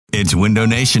It's Window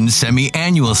Nation's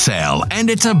semi-annual sale, and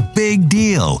it's a big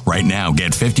deal. Right now,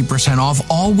 get 50% off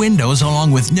all windows along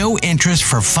with no interest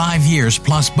for 5 years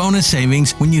plus bonus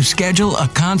savings when you schedule a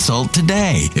consult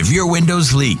today. If your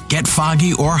windows leak, get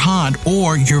foggy or hot,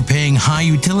 or you're paying high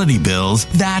utility bills,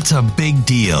 that's a big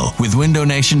deal. With Window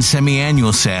Nation's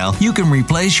semi-annual sale, you can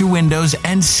replace your windows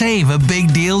and save a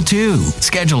big deal too.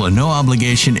 Schedule a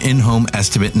no-obligation in-home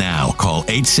estimate now. Call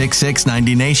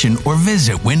 866-90NATION or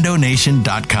visit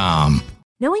windownation.com.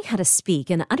 Knowing how to speak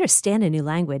and understand a new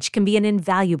language can be an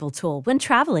invaluable tool when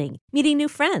traveling, meeting new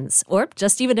friends, or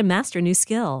just even to master a new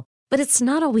skill. But it's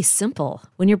not always simple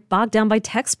when you're bogged down by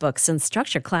textbooks and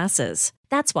structure classes.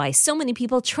 That's why so many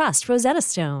people trust Rosetta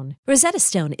Stone. Rosetta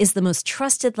Stone is the most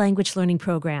trusted language learning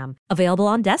program, available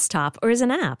on desktop or as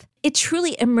an app. It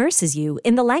truly immerses you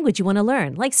in the language you want to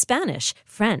learn, like Spanish,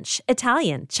 French,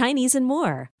 Italian, Chinese, and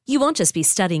more. You won't just be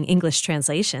studying English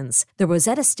translations. The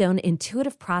Rosetta Stone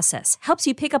intuitive process helps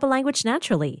you pick up a language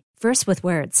naturally, first with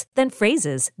words, then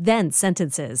phrases, then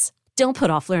sentences. Don't put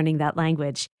off learning that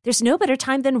language. There's no better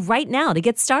time than right now to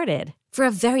get started. For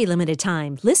a very limited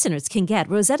time, listeners can get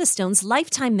Rosetta Stone's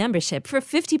lifetime membership for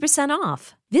 50%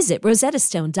 off. Visit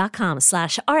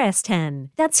rosettastone.com/rs10.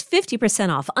 That's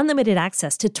 50% off unlimited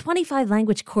access to 25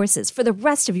 language courses for the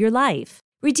rest of your life.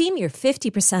 Redeem your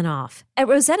 50% off at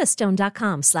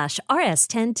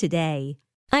rosettastone.com/rs10 today.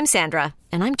 I'm Sandra,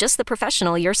 and I'm just the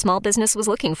professional your small business was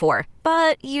looking for.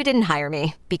 But you didn't hire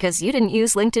me because you didn't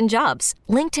use LinkedIn Jobs.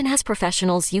 LinkedIn has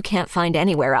professionals you can't find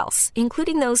anywhere else,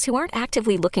 including those who aren't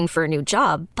actively looking for a new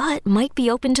job, but might be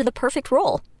open to the perfect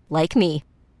role, like me.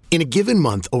 In a given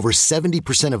month, over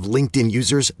 70% of LinkedIn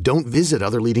users don't visit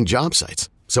other leading job sites.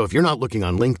 So if you're not looking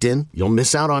on LinkedIn, you'll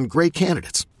miss out on great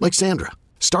candidates like Sandra.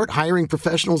 Start hiring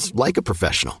professionals like a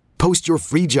professional. Post your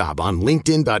free job on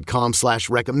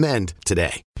linkedin.com/recommend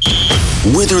today.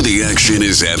 Whether the action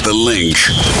is at the link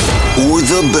or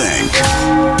the bank,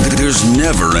 there's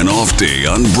never an off day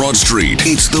on Broad Street.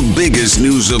 It's the biggest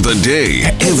news of the day,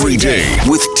 every day,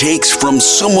 with takes from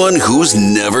someone who's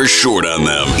never short on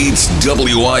them. It's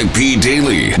WIP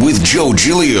Daily with Joe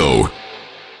Giglio.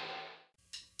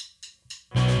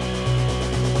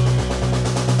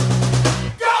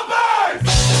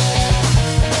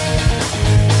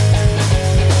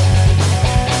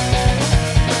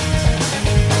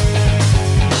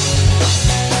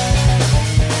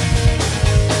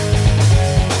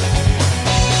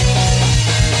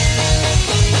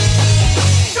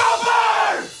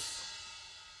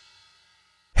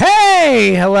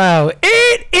 Hey, hello.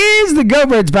 It is the Go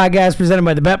Birds podcast presented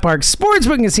by the Bet Park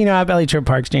Sportsbook and Casino app. Ellie Trip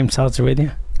Parks, James Seltzer with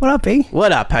you. What up, E?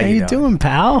 What up? How you doing,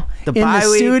 pal? The in the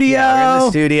studio. Yeah, we're in the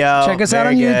studio. Check us out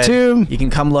Very on good. YouTube. You can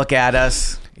come look at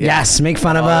us. Yeah. Yes, make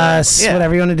fun of us. Yeah.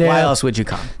 Whatever you want to do. Why else would you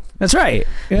come? That's right.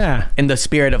 Yeah. In the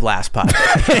spirit of last pod.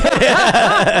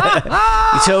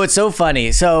 So it's so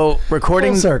funny. So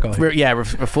recording. Full circle.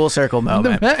 Full circle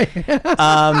moment.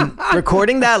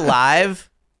 Recording that live.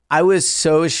 I was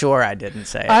so sure I didn't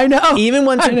say it. I know. Even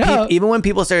when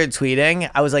people started tweeting,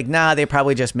 I was like, nah, they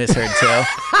probably just misheard too.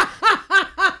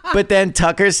 But then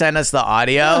Tucker sent us the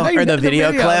audio or the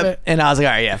video clip, and I was like,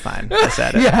 all right, yeah, fine. I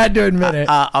said it. You had to admit it.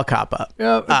 I'll cop up.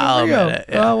 Yep, I'll admit it.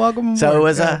 Yeah. Welcome. So aboard. it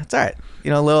was, it's all right. You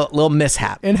know, a little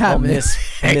mishap. It happened. I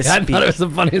thought it was the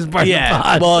funniest part of the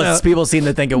pod. Well, people seem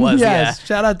to think it was. Yes, Yeah.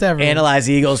 shout out to everyone. Analyze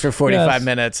Eagles for 45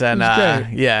 minutes, and great.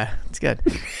 yeah, it's good.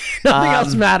 Nothing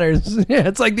else matters. Yeah,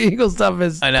 it's like the Eagles stuff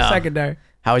is secondary.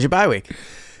 How was your bye week?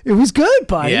 It was good,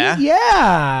 buddy.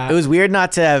 Yeah? It was weird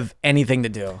not to have anything to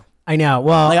do. I know.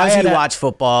 Well, like, obviously you watch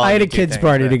football. I had a kids'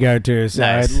 party to go to, so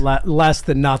Nice. I had less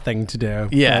than nothing to do.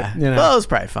 Yeah. But, you know. Well, it was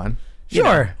probably fun. Sure. You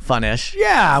know, fun-ish.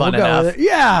 Yeah, Fun we'll go enough. with it.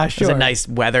 Yeah, sure. It was a nice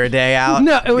weather day out.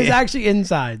 No, it was actually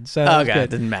inside, so it was Okay, good. it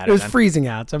didn't matter It was then. freezing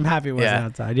out, so I'm happy it wasn't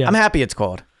outside. Yeah, I'm happy it's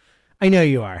cold. I know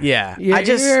you are. Yeah.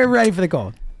 You're ready for the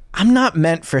cold. I'm not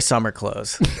meant for summer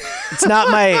clothes. It's not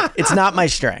my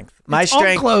strength. My It's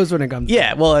strength. all clothes when it comes.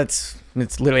 Yeah, well, it's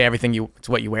literally everything it's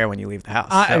what you wear when you leave the house.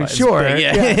 I'm it's sure. big,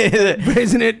 Yeah. But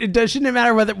isn't it? Shouldn't it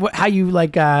matter how you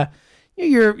like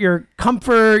your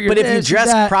comfort? But if you this,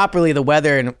 dress that. properly, the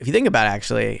weather, and if you think about it,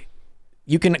 actually,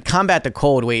 you can combat the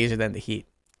cold way easier than the heat.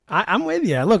 I'm with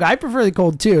you. Look, I prefer the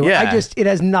cold too. Yeah. It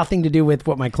has nothing to do with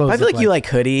what my clothes. I feel look like you like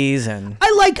hoodies and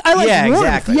I like Yeah, warmth.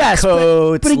 exactly. Yes,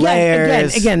 Coats, but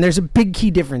layers. again, there's a big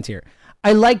key difference here.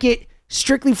 I like it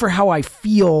strictly for how I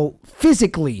feel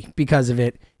physically because of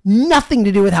it. Nothing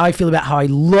to do with how I feel about how I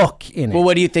look in it. Well,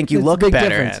 what do you think you It's a look big better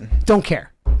difference. in? Don't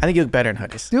care. I think you look better in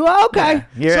hoodies. Do I? Okay.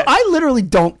 Yeah, So I literally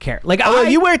don't care. Like,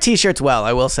 you wear t-shirts well,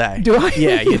 I will say. Do I?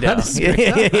 Yeah, you do. That's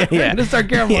great. I'm gonna start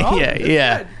caring more.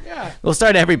 Yeah. We'll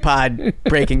start every pod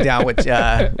breaking down what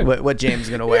James is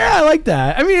gonna wear. Yeah, I like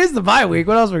that. I mean, it's the bye week.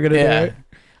 What else we're gonna do?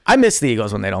 I miss the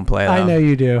Eagles when they don't play, though. I know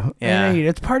you do. Yeah. I know you do.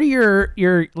 It's part of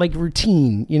your like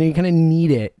routine. You know, you kind of need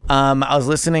it. I was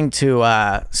listening to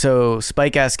so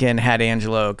Spike Eskin had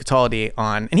Angelo Cataldi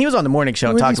on, and he was on the morning show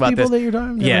and talked about this. That you're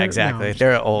talking? Yeah, exactly. No,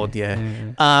 they're old.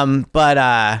 Yeah.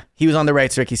 But he was on the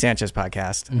Rights Ricky Sanchez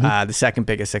podcast, the second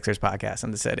biggest Sixers podcast in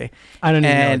the city. I don't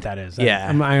even know what that is.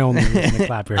 Yeah. I only listen to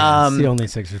Clap Your Hands. It's the only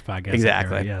Sixers podcast.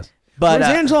 Exactly. Yes. But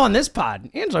where's Angelo on this pod?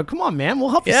 Angelo, come on, man. We'll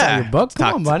help you sell your book.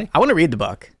 Come on, buddy. I want to read the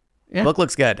book. Yeah. Book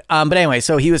looks good. But anyway,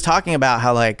 so he was talking about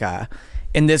how like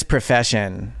in this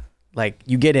profession, like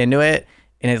you get into it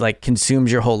and it like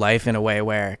consumes your whole life in a way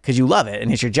where, because you love it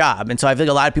and it's your job. And so I feel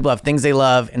like a lot of people have things they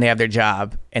love and they have their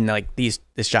job and like this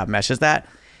job meshes that.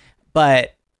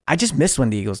 But I just miss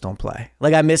when the Eagles don't play.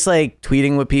 Like I miss like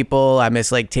tweeting with people. I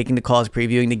miss like taking the calls,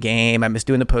 previewing the game. I miss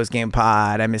doing the post game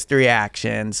pod. I miss the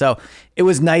reaction. So it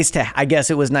was nice to have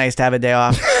a day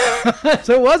off.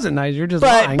 So it wasn't nice. You're just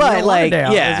lying. But like,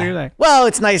 yeah. Well,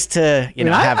 it's nice to,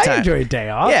 have time. I enjoy a day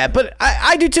off. Yeah, but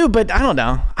I do too, but I don't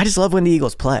know. I just love when the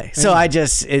Eagles play. So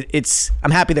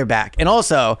I'm happy they're back. And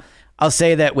also, I'll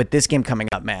say that with this game coming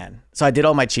up, man. So I did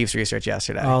all my Chiefs research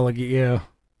yesterday. Oh, look at you.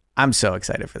 I'm so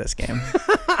excited for this game.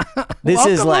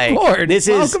 Welcome back.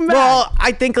 Well,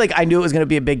 I think like I knew it was going to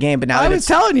be a big game, but now that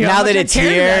it's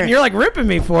here, and you're like ripping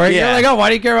me for it. Yeah. You're like, oh, why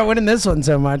do you care about winning this one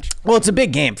so much? Well, it's a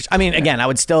big game. I mean, again,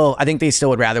 I think they still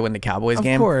would rather win the Cowboys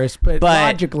game. Of course, but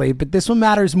logically, but this one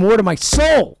matters more to my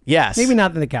soul. Yes. Maybe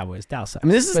not than the Cowboys. Dallas. I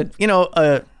mean, this is,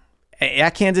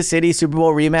 at Kansas City, Super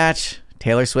Bowl rematch.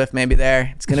 Taylor Swift may be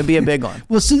there. It's going to be a big one.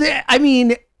 Well, so I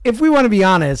mean, if we want to be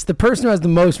honest, the person who has the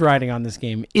most riding on this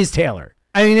game is Taylor.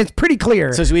 I mean, it's pretty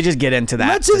clear. So should we just get into that?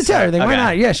 Let's do the Taylor thing. Why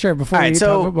not? Yeah, sure. Before we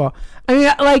talk football. I mean,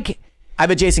 like... I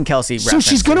have a Jason Kelce So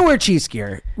she's going to wear Chiefs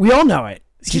gear. We all know it.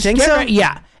 You think so?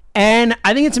 Yeah. And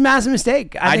I think it's a massive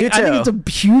mistake. I do too. I think it's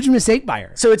a huge mistake by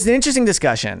her. So it's an interesting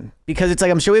discussion because it's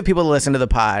like, I'm sure we have people to listen to the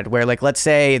pod where like, let's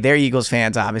say they're Eagles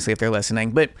fans, obviously, if they're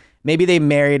listening, but maybe they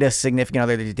married a significant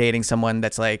other that's dating someone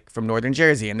that's like from Northern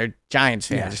Jersey and they're Giants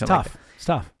fans or something. Tough. It's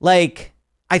tough. Like,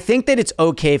 I think that it's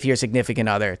okay for your significant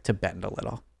other to bend a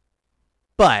little.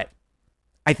 But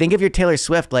I think if you're Taylor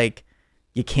Swift, like,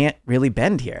 you can't really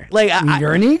bend here. Like,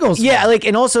 you're an Eagles fan. Yeah, like,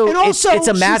 and also it's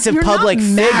a massive public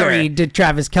figure. You're not married to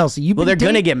Travis Kelce. Well, they're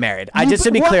going to get married. Just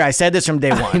to be clear, I said this from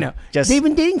day one. I know. They've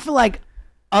been dating for like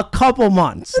a couple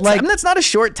months. That's not a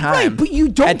short time. Right, but you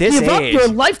don't give up your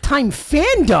lifetime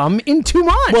fandom in 2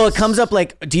 months. Well, it comes up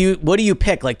like, what do you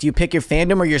pick? Like, do you pick your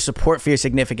fandom or your support for your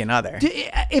significant other?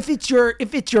 If it's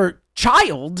your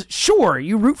child, sure,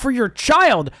 you root for your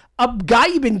child. A guy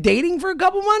you've been dating for a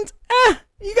couple months,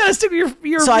 you gotta stick with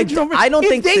your so original. I don't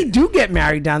think they do get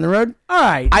married down the road. All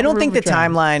right, I don't think the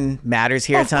timeline matters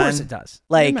here. Of course it does.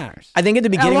 Like, it matters. I think at the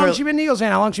beginning, how long has she been an Eagles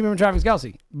fan? How long has she been with Travis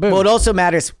Kelce? Boom. Well, it also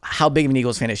matters how big of an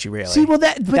Eagles fan is she really. See, well,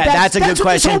 that's a good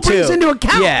question what this whole brings into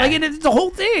account. Yeah, like it's the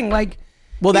whole thing. Like,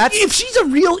 well, if she's a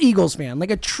real Eagles fan, like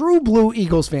a true blue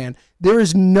Eagles fan, there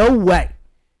is no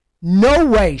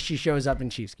way she shows up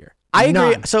in Chiefs gear. I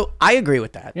agree. So I agree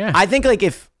with that. Yeah. I think like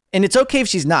and it's okay if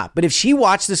she's not, but if she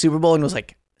watched the Super Bowl and was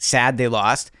like sad they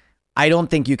lost, I don't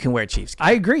think you can wear Chiefs gear.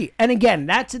 I agree. And again,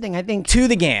 that's the thing. I think to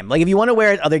the game, like if you want to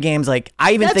wear it other games, like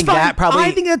I even think fine. That probably.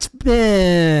 I think that's,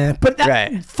 but that's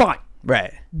right. Fine.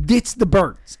 Right. It's the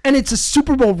Birds, and it's a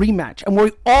Super Bowl rematch, and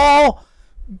we all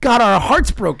got our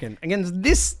hearts broken against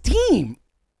this team.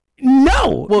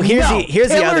 No. Well, here's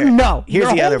the other. No.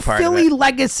 Here's the other part. Philly of it.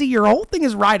 legacy. Your whole thing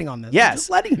is riding on this. Yes. I'm just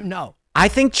letting you know. I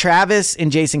think Travis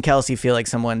and Jason Kelce feel like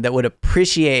someone that would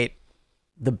appreciate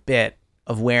the bit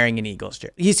of wearing an Eagles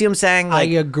jersey. You see what I'm saying? Like,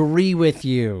 I agree with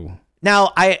you.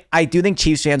 Now, I do think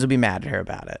Chiefs fans would be mad at her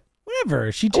about it.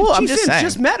 Whatever. She I'm just saying.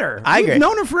 Just met her. I agree. We've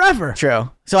known her forever.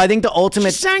 True. So I think the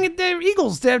ultimate... She sang at the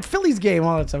Eagles, the Phillies game,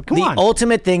 all that stuff. Come on. The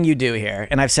ultimate thing you do here,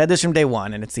 and I've said this from day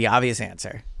one, and it's the obvious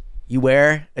answer. You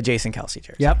wear a Jason Kelce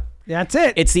jersey. Yep. That's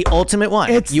it. It's the ultimate one.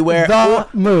 It's you wear the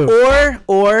move.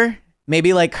 Or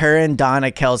maybe like her and Donna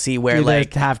Kelce wear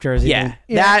like half jersey. Yeah.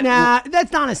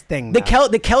 That's Donna's thing. The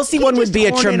Kelce one would be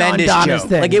a tremendous joke.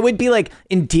 Thing. Like it would be like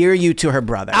endear you to her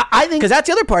brother. I think because that's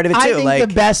the other part of it too. I think like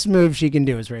the best move she can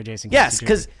do is wear Jason Kelce. Yes,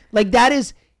 because like that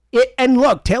is it. And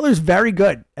look, Taylor's very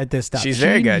good at this stuff. She's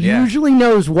very good. Yeah. Usually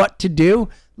knows what to do.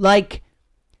 Like.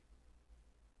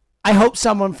 I hope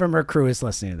someone from her crew is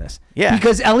listening to this. Yeah.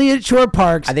 Because Elliott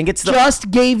Shore-Parks I think it's just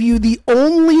gave you the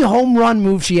only home run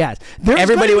move she has.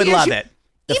 Everybody would love it.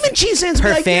 Even Chiefs fans her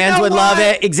would be like, fans would love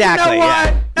it. Exactly. You know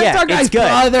what? Yeah. That's our guy's it's good.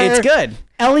 brother. It's good.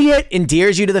 Elliot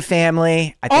endears you to the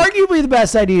family. I think, arguably the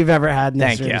best idea you've ever had in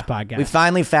this thank you. podcast. We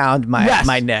finally found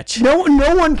my niche. No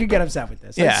one could get upset with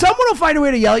this. Like, Yeah. someone will find a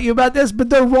way to yell at you about this, but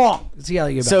they're wrong to yell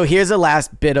at you about So it. here's the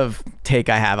last bit of take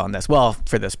I have on this. Well,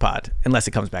 for this pod, unless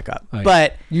it comes back up. Oh, yeah.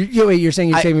 But You're saying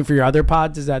you're saving for your other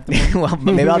pods? Is that the one?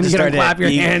 well, maybe I'll just start clap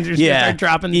it. your hands. You're just gonna start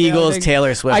dropping the Eagles, thing?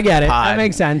 Taylor Swift. I get it. Pod. That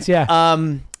makes sense. Yeah.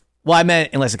 Well, I meant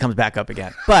unless it comes back up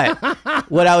again. But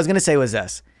what I was gonna say was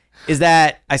this: is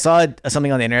that I saw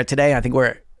something on the internet today. And I think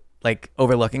we're like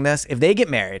overlooking this. If they get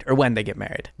married, or when they get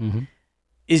married,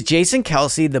 is Jason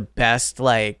Kelce the best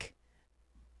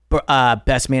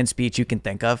best man speech you can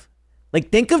think of? Like,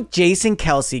 think of Jason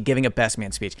Kelce giving a best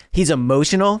man speech. He's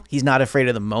emotional. He's not afraid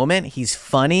of the moment. He's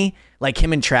funny. Like,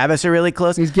 him and Travis are really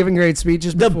close. He's giving great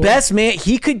speeches. The before. best man,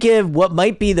 he could give what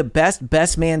might be the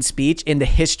best man speech in the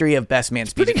history of best man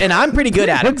speeches. And I'm pretty good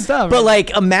at good it. stuff, But man. like,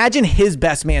 imagine his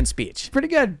best man speech. Pretty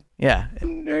good. Yeah.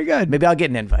 Very good. Maybe I'll get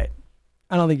an invite.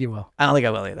 I don't think you will. I don't think I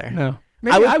will either. No.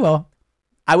 Maybe I will.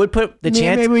 I would put the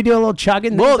chance. Maybe we do a little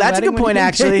chugging. Well, at the that's a wedding good when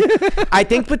point, you get- actually. I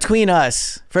think between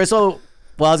us, first of all,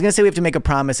 well, I was going to say we have to make a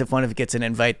promise if one of us gets an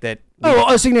invite that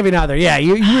Oh, a significant other. Yeah,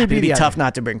 you would it'd be be the tough other.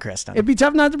 not to bring Kristen. It'd be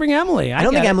tough not to bring Emily. I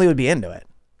don't think Emily would be into it.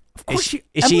 Of course,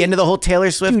 Is she into the whole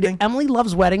Taylor Swift Dude, thing? Emily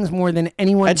loves weddings more than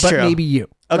anyone That's but true. maybe you.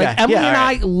 Okay, Like, Emily yeah, and all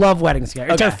I right. love weddings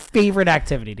together. It's Okay. our favorite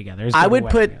activity together. is I go to would a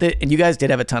wedding put together. and you guys did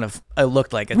have a ton of, it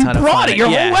looked like a We ton of brought fun. it. Your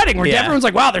Yeah, whole wedding where yeah. everyone's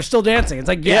like, wow, they're still dancing. It's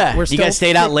like, yeah, we're you still. guys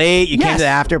stayed out late. You came Yes. to the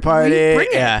after party. We bring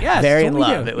it. Yeah, Yes, very that's in what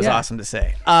we love. do. It was Yeah. awesome to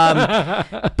say.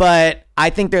 But I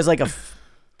think there's like a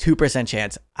 2%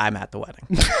 chance I'm at the wedding.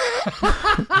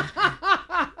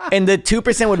 And the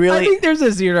 2% would I really. think there's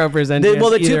a 0%. Well,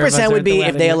 the chance either of us 2% are would at the be if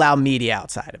wedding. they allow media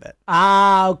outside of it.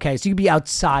 Ah, okay. So you could be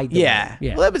outside. The Yeah. wedding.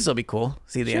 Yeah. Well, that would still be cool.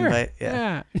 See the Sure. invite.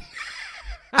 Yeah. Yeah.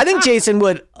 I think Jason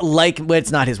would like, but it's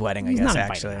not his wedding, I He's guess, not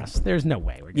inviting actually. us. There's no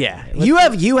way we're Yeah. getting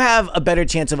it. You have a better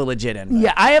chance of a legit invite.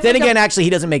 Yeah, I have. Then like again, actually, he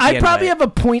doesn't make the I probably invite. have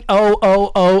a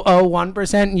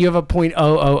 0.00001%, and you have a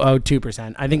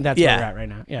 0.0002%. I think that's where we're at right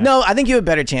now. Yeah. No, I think you have a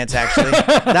better chance, actually.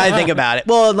 Now I think about it.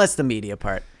 Well, unless the media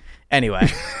part. Anyway.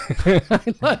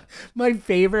 My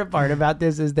favorite part about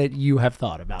this is that you have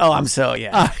thought about. Oh, it. I'm so into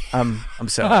it.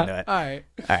 All right.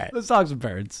 All right. Let's talk some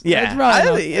birds. Yeah. Let's run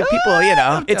them. If people,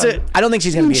 I don't think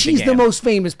she's going to be at the She's game. the most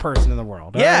famous person in the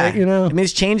world. all Yeah. right, you know. I mean,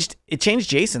 it changed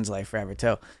Jason's life forever,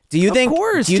 too. Do you think, of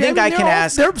course. do you think I can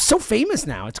ask, They're so famous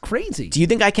now. It's crazy. do you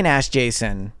think I can ask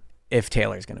Jason if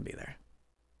Taylor's going to be there?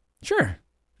 Sure.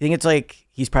 You think it's like,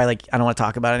 he's probably like, I don't want to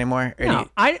talk about it anymore? Or do No,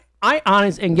 you- I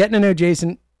honest and getting to know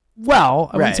Jason. Well,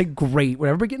 I Right. wouldn't say great,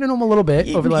 whatever, but getting to know him a little bit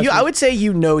over the last. I would say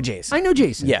you know Jason. I know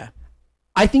Jason. Yeah.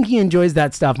 I think he enjoys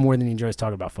that stuff more than he enjoys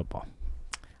talking about football.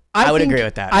 I would think- agree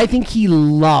with that. I think he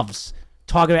loves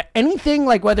talking about anything,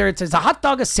 like whether it's a hot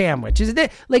dog, a sandwich, is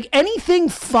it like anything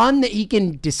fun that he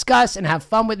can discuss and have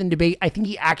fun with and debate. I think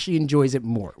he actually enjoys it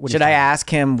more. when Should he's I talking. ask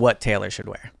him what Taylor should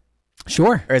wear?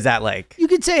 Sure. Or is that like, You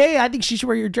could say, "Hey, I think she should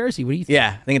wear your jersey." What do you think?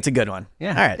 yeah, I think it's a good one. Yeah.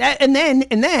 All right. And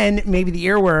then maybe the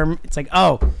earworm. It's like,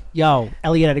 oh, yo,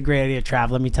 Elliot had a great idea, Trav.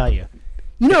 Let me tell you.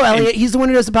 You know, Elliot. He's the one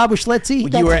who does the Bob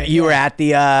Schlitzie. You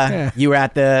were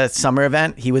at the summer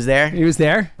event. He was there. He was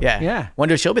there. Yeah. Yeah.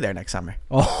 Wonder if she'll be there next summer.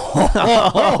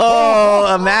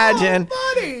 Oh, imagine.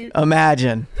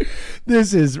 Imagine.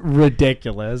 This is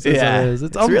ridiculous. Yeah. It's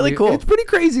It's really cool. It's pretty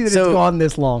crazy that So- it's gone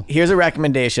this long. Here's a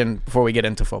recommendation before we get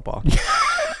into football.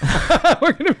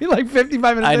 We're gonna be like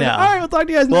 55 minutes. I in. know. All right, we'll talk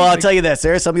to you guys. Well, next I'll week. tell you this: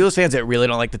 there are some Eagles fans that really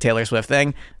don't like the Taylor Swift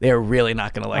thing. They're really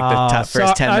not going to like the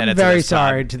first 10 I'm minutes. very of this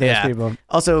sorry pod. to those Yeah. people.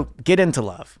 Also, get into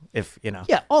love if you know.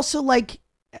 Yeah. Also, like,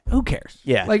 who cares?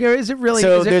 Yeah. Like, is it really?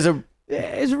 So is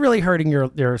it really hurting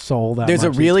your soul? There's a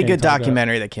much really you good can't talk about it?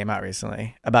 documentary that came out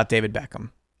recently about David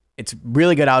Beckham. It's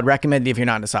really good. I would recommend it if you're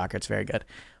not into soccer. It's very good.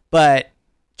 But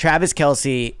Travis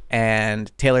Kelce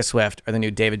and Taylor Swift are the new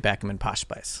David Beckham and Posh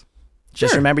Spice.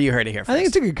 Just Sure. remember you heard it here first. I think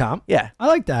it's a good comp. Yeah. I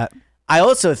like that. I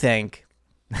also think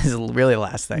this is really the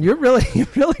last thing. You're really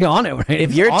on it, right?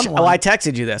 If you're, on I one.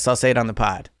 texted you this. I'll say it on the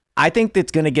pod. I think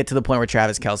it's going to get to the point where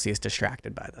Travis Kelce is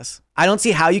distracted by this. I don't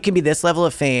see how you can be this level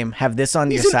of fame, have this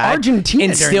on He's your in side, Argentina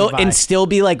and during still the bye. and still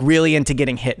be like really into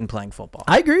getting hit and playing football.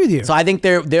 I agree with you. So I think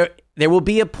there will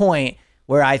be a point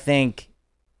where I think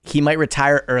he might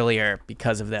retire earlier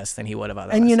because of this than he would have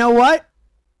otherwise. and you know what?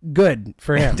 Good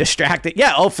for him. distracted.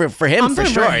 Yeah. Oh, for him I'm for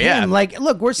talking sure. about Yeah. him. Like,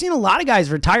 look, we're seeing a lot of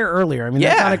guys retire earlier. I mean,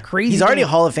 that's not a crazy. He's already thing.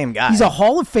 a Hall of Fame guy. He's a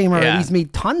Hall of Famer. Yeah. He's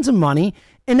made tons of money.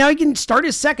 And now he can start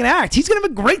his second act. He's going to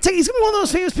have a great time. He's going to be one of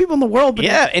those famous people in the world. But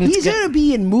Yeah, and he's it's going to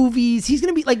be in movies. He's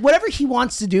going to be like whatever he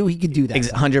wants to do, he could do that.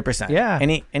 100%. Yeah.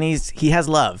 And he has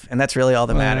love, and that's really all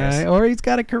that matters. Or he's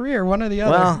got a career, one or the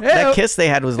other. Well, that kiss they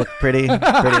had was pretty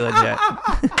legit.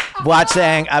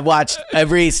 I've watched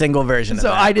every single version of So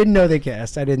that. I didn't know they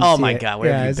kissed. I didn't. Oh see my it. God,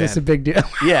 where have yeah, you is this been? a big deal?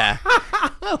 Yeah.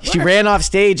 She ran off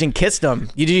stage and kissed him.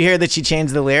 Did you hear that she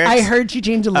changed the lyrics? I heard she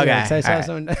changed the lyrics. Okay, I saw all right.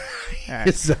 someone. All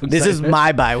right. So This is excited.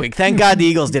 my bye week. Thank God the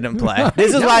Eagles didn't play.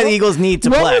 This is why the Eagles need to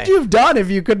what play. would you have done if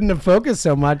you couldn't have focused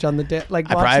so much on the like?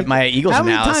 My Eagles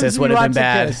analysis would have been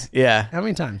bad. Yeah. How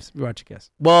many times have you watched a kiss?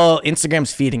 Well,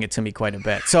 Instagram's feeding it to me quite a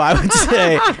bit. So I would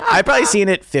say I've probably seen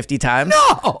it 50 times.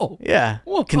 Oh, Yeah.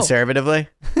 Whoa. Conservatively.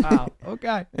 wow.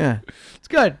 Okay, Yeah. it's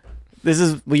good. Well,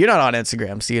 you're not on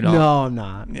Instagram, so you don't. No, I'm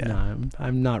not. Yeah. No,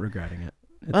 I'm not regretting it.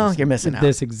 Well, you're missing out.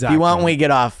 This exact If you want, when moment. we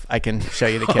get off, I can show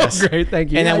you the kiss. Oh, great,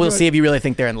 thank you. And then Yeah, we'll do it. see if you really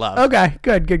think they're in love. Okay,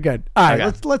 good. All right,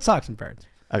 Okay. let's talk some birds.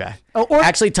 Okay. Oh, or-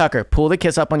 Actually, Tucker, pull the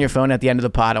kiss up on your phone at the end of the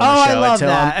pod. I want Oh, I to show love it to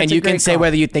that. him, That's and a you can great say call.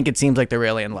 whether you think it seems like they're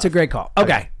really in love. It's a great call.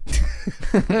 Okay.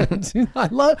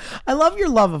 I love your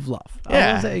love of love.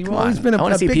 Yeah, You've come always on. been I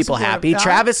want a to see big people supporter of happy. God.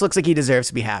 Travis looks like he deserves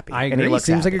to be happy. I And agree. he He looks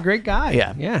seems happy. like a great guy.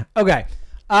 Yeah. Yeah. Okay.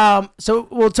 So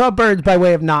we'll talk birds by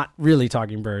way of not really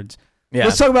talking birds. Yeah.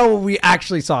 Let's talk about what we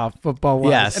actually saw football-wise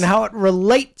Yes. and how it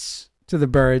relates to the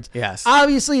birds. Yes.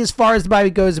 Obviously, as far as the bye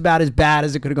week goes, about as bad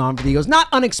as it could have gone for the Eagles. Not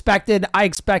unexpected. I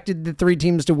expected the three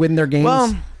teams to win their games.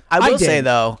 Well, I will did. say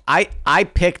though, I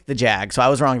picked the Jags, so I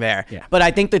was wrong there. Yeah. But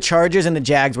I think the Chargers and the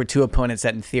Jags were two opponents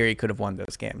that, in theory, could have won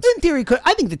those games. In theory,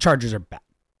 I think the Chargers are bad.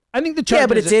 I think the Chargers. Yeah,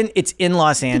 but it's in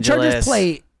Los the Angeles. Chargers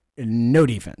play no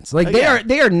defense. Like yeah.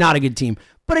 they are not a good team.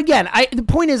 But again, the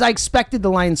point is, I expected the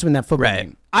Lions to win that football Right.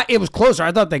 game. It was closer.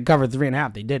 I thought they covered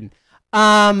 3.5. They didn't.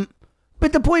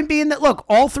 But the point being that look,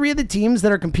 all three of the teams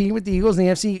that are competing with the Eagles in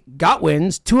the AFC got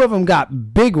wins. Two of them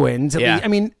got big wins. At Yeah. least. I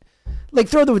mean, like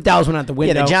throw the Dallas one out the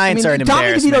window. the Giants are an Tommy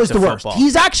embarrassment DeVito's to the worst. football.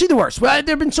 He's actually the worst. Well,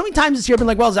 there have been so many times this year I've been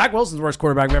like, well, Zach Wilson's the worst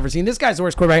quarterback I've ever seen. This guy's the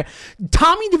worst quarterback.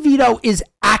 Tommy DeVito is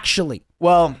actually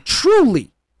Well,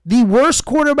 truly the worst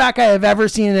quarterback I have ever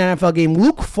seen in an NFL game.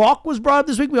 Luke Falk was brought up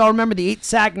this week. We all remember the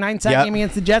 8-sack, 9-sack Yep. game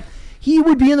against the Jets. He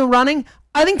would be in the running.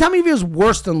 I think Tommy DeVito is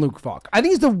worse than Luke Falk. I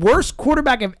think he's the worst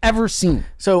quarterback I've ever seen.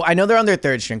 so I know they're on their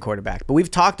third string quarterback, but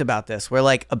we've talked about this where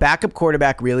like a backup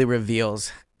quarterback really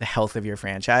reveals the health of your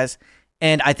franchise.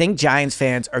 And I think Giants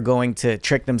fans are going to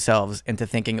trick themselves into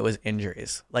thinking it was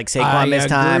injuries. Like Saquon I missed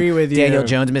time, agree with you. Daniel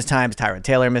Jones missed time, Tyrod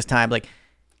Taylor missed time. Like,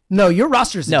 No, your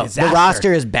roster's a no, disaster. the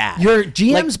roster is bad. Your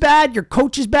GM's bad. Your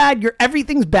coach is bad. Your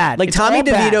everything's bad. Like It's Tommy all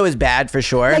bad. DeVito is bad for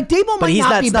sure. Like, Dable but might he's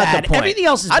not be that's bad. the point. Everything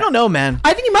else is I bad. don't know, man.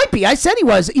 I think he might be. I said he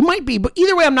was. He might be. But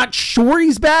either way, I'm not sure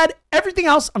he's bad. Everything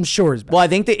else, I'm sure is bad. Well, I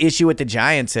think the issue with the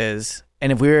Giants is,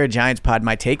 and if we were a Giants pod,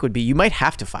 my take would be you might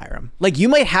have to fire him. Like you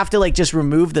might have to like just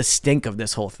remove the stink of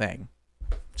this whole thing.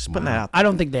 Just putting that out there. I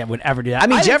don't think they would ever do that. I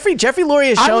mean, think- Jeffrey Lurie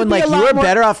has I would shown be like a you lot are more-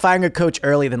 better off firing a coach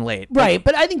early than late. Right,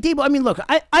 but I think Dable. I mean, look,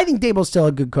 I think Dable's still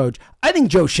a good coach. I think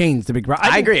Joe Shane's the big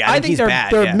problem. I agree. I think he's they're,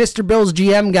 bad, They're yeah. Mr. Bill's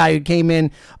GM guy who came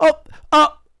in.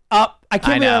 I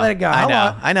can't I believe I know. let it go. I Hold know.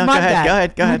 on. I know. My Go ahead. bad. Go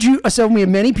ahead. Go Would you? So we have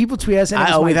many people tweet us. And it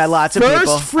was we've my had lots of first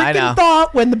people. I freaking know.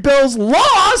 thought when the Bills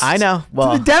lost. I know.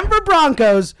 Well- to the Denver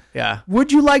Broncos. Yeah.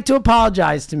 Would you like to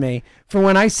apologize to me for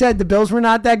when I said the Bills were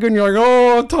not that good? And you're like,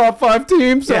 oh, top 5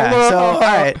 teams. Yeah. So all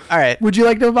right. Would you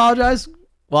like to apologize?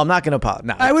 Well, I'm not going to apologize.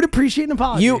 No. I would appreciate an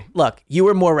apology. You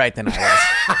were more right than I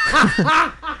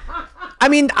was. I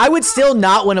mean, I would still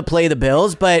not want to play the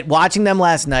Bills, but watching them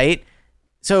last night.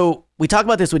 So we talk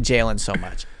about this with Jalen so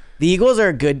much. The Eagles are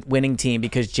a good winning team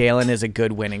because Jalen is a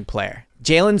good winning player.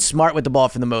 Jalen's smart with the ball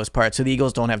for the most part, so the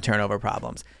Eagles don't have turnover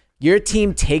problems. Your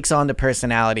team takes on the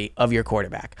personality of your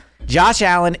quarterback. Josh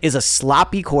Allen is a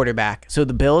sloppy quarterback, so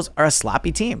the Bills are a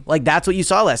sloppy team. Like, that's what you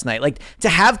saw last night. Like, to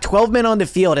have 12 men on the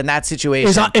field in that situation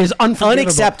is unforgivable.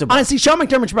 unacceptable. Honestly, Sean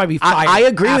McDermott should probably be fired. I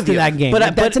agree after with you. that game.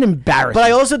 But That's an embarrassment. But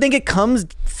I also think it comes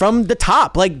from the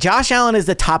top. Like Josh Allen is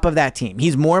the top of that team.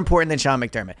 He's more important than Sean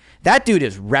McDermott. That dude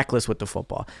is reckless with the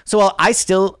football. So while I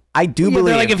do believe,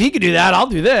 they're like, if he could do that, I'll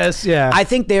do this. Yeah. I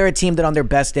think they're a team that on their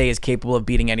best day is capable of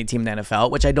beating any team in the NFL,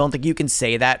 which I don't think you can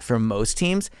say that for most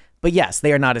teams. But yes,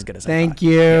 they are not as good as I Thank thought.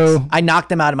 you. Yes. I knocked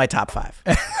them out of my top 5.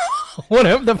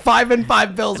 Whatever the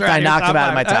 5-5 Bills are. I out of your knocked top them out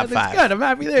of my five. top That's 5. good. I'm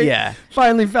happy they Yeah.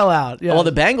 finally fell out. Yeah. Well,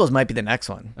 the Bengals might be the next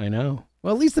one. I know.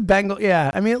 Well, at least the Bengals.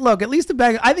 Yeah. I mean, look, at least the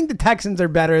Bengals. I think the Texans are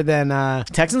better than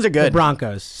Texans are the good.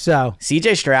 Broncos. So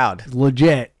CJ Stroud.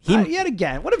 legit. Yet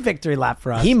again, what a victory lap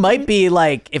for us. He might be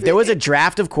like, if there was a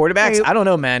draft of quarterbacks, Hey, I don't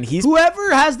know, man. He's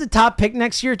Whoever has the top pick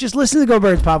next year, just listen to the Go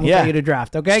Birds Pop. We'll Yeah. tell you to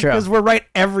draft, okay? It's true. Because we're right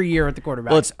every year at the quarterback.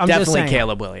 well, it's I'm just definitely saying.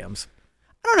 Caleb Williams.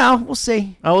 I don't know. We'll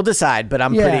see. I will decide, but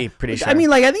I'm pretty sure. I mean,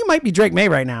 like, I think it might be Drake May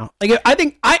right now. Like, I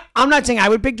think I'm not saying I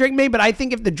would pick Drake May, but I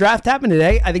think if the draft happened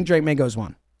today, I think Drake May goes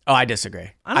 1. oh, I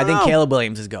disagree. I don't think know. Caleb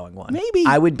Williams is going 1. Maybe.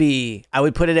 I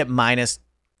would put it at minus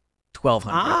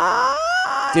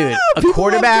 1,200. Dude, a People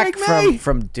quarterback love Drake May.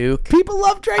 from Duke. People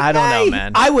love Drake I don't know, May.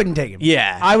 man. I wouldn't take him.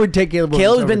 Yeah. I would take Caleb Williams.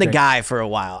 Caleb's over been the Drake. guy for a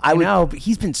while. I know, but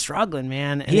he's been struggling,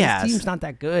 man. And He his has. team's not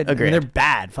that good. Agreed. I mean, they're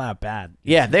bad, flat out bad.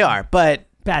 Yeah, they are. But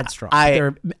Bad strong. I-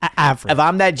 They're average. if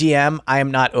I'm that GM, I am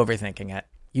not overthinking it.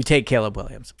 You take Caleb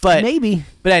Williams. But Maybe.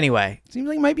 But anyway, Seems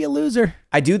like he might be a loser.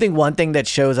 I do think one thing that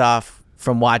shows off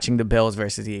from watching the Bills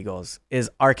versus the Eagles is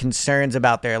our concerns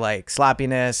about their like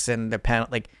sloppiness and their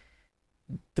like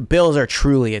the Bills are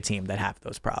truly a team that have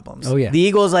those problems. Oh, yeah. The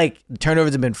Eagles, like,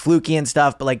 turnovers have been fluky and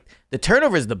stuff, but like the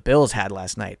turnovers the Bills had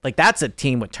last night, like that's a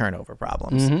team with turnover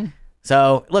problems. Mm-hmm.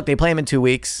 So look, they play him in 2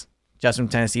 weeks. Justin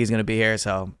from Tennessee is going to be here,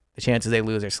 so the chances they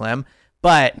lose are slim.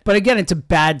 But again, it's a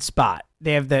bad spot.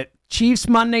 They have the Chiefs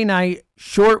Monday night,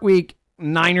 short week,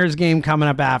 Niners game coming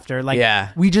up after. Like, Yeah.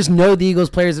 we just know the Eagles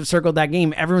players have circled that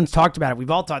game. Everyone's talked about it. We've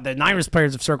all talked. The Niners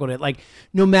players have circled it. Like,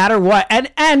 no matter what, and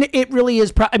it really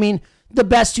is. I mean, the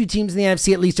best two teams in the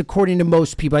NFC, at least according to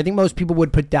most people. I think most people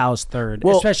would put Dallas third,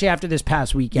 Well, especially after this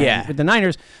past weekend yeah. with the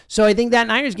Niners. So I think that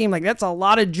Niners game, like, that's a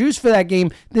lot of juice for that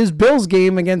game. This Bills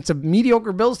game against a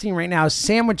mediocre Bills team right now,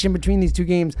 sandwiched in between these two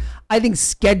games. I think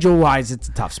schedule-wise, it's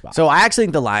a tough spot. so I actually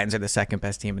think the Lions are the second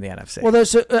best team in the NFC.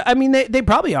 Well, I mean, they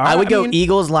probably are. I would go mean,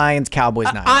 Eagles, Lions,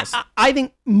 Cowboys, Niners. I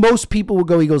think most people would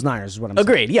go Eagles Niners. Is what I'm saying.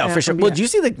 Agreed. Yeah, for sure. Well, yeah. do you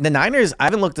see the Niners? I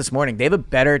haven't looked this morning. They have a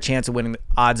better chance of winning,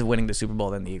 odds of winning the Super Bowl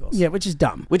than the Eagles. Yeah, which is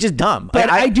dumb. Which is dumb. But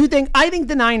I think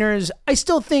the Niners, I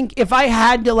still think if I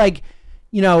had to, like,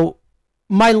 you know,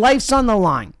 my life's on the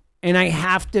line and I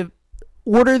have to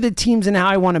order the teams and how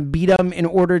I want to beat them in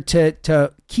order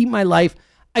to keep my life,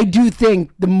 I do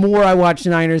think the more I watch the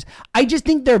Niners, I just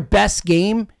think their best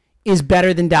game is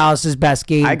better than Dallas's best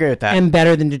game. I agree with that. And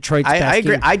better than Detroit's best I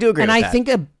agree. game. I do agree and with I that.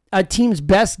 think a team's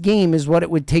best game is what it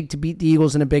would take to beat the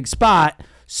Eagles in a big spot.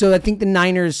 So I think the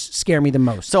Niners scare me the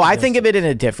most. So I think of it in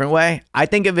a different way. I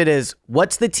think of it as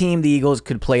what's the team the Eagles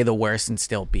could play the worst and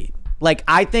still beat. Like,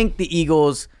 I think the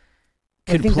Eagles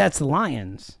I think that's the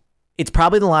Lions. It's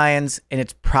probably the Lions and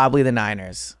it's probably the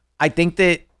Niners. I think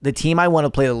that the team I want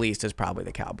to play the least is probably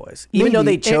the Cowboys. Even though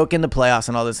they Maybe. choke in the playoffs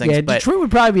and all those things. Yeah, but Detroit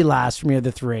would probably be last for me of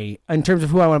the three in terms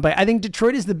of who I want to play. I think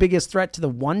Detroit is the biggest threat to the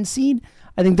 1 seed.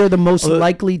 I think they're the most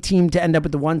likely team to end up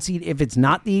with the 1 seed if it's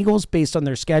not the Eagles based on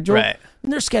their schedule. Right.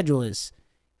 And their schedule is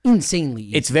insanely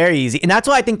easy. it's very easy. And that's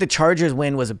why I think the Chargers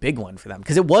win was a big one for them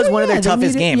because it was one of their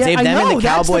toughest games. They have them and the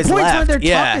Cowboys that's the point, left. One of their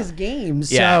yeah. toughest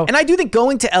games. Yeah. So. And I do think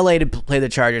going to LA to play the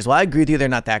Chargers, well, I agree with you, they're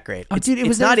not that great. Oh, dude, it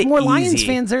was not more easy. Lions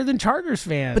fans there than Chargers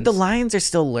fans. But the Lions are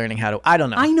still learning how to. I don't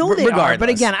know. I know they are, but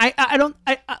again, I don't.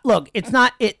 Look, it's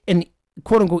not an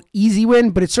quote unquote easy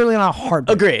win, but it's certainly not a hard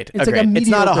win. Agreed. It's like a Agreed. It's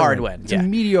not a mediocre hard win. It's Yeah. a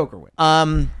mediocre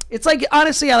win. It's like,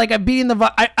 honestly, I'm beating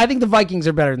I think the Vikings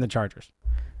are better than the Chargers.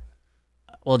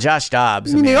 Well, Josh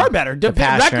Dobbs. I mean, they are better. the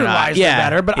passer or not. Record-wise, Yeah, they're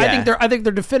better, but yeah. I think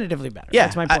they're definitively better. Yeah,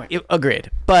 That's my point. Agreed.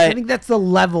 I But think that's the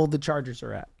level the Chargers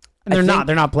are at. And I they're think- not.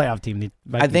 They're not a playoff team. The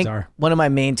I Vikings think are. one of my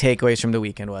main takeaways from the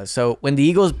weekend was so when the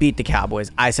Eagles beat the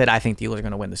Cowboys, I said I think the Eagles are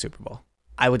going to win the Super Bowl.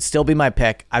 I would still be my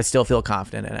pick. I still feel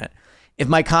confident in it. If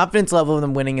my confidence level of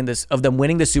them winning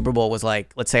the Super Bowl was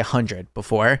like, let's say 100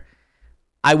 before,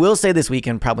 I will say this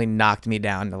weekend probably knocked me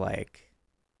down to like.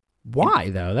 Why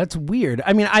though? That's weird.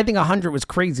 I mean, I think 100 was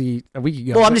crazy a week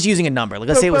ago. Well, I'm just using a number. Like,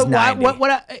 let's say it was 90.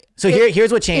 So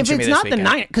here's what changed for me If this it's not weekend. the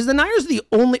Niners, because the Niners are the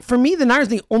only, for me, the Niners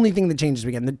are the only thing that changes this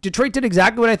weekend. The Detroit did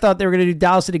exactly what I thought they were going to do.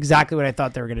 Dallas did exactly what I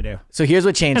thought they were going to do. So here's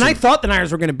what changed. And for I me. thought the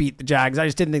Niners were going to beat the Jags. I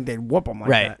just didn't think they'd whoop them like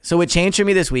Right. that. So what changed for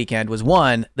me this weekend was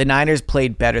one, the Niners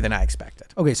played better than I expected.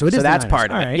 Okay, so it is the that's Niners. part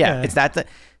of All it. right, Yeah, it's that.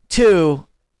 Two,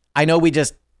 I know we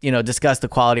just discussed the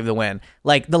quality of the win.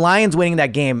 Like the Lions winning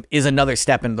that game is another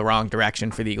step in the wrong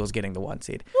direction for the Eagles getting the 1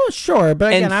 seed. Well, sure, but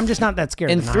again, And I'm just not that scared.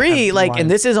 And of the three, of the like, and Lions.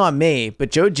 this is on me, but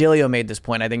Joe Giglio made this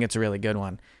point. I think it's a really good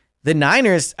one. The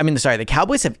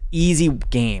Cowboys have easy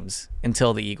games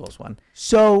until the Eagles won.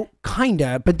 So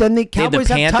kinda, but then the have the Cowboys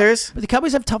have Panthers. but the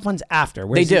Cowboys have tough ones after.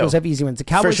 Whereas They the Eagles do. have easy ones. The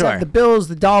Cowboys sure. have the Bills,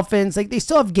 the Dolphins. Like they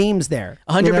still have games there.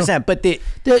 100%. But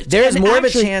there's and more of a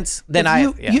actually, chance than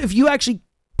if you actually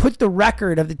put the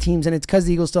record of the teams, and it's because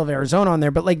the Eagles still have Arizona on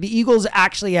there, but like the Eagles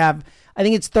actually have, I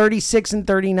think it's 36 and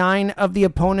 39 of the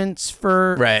opponents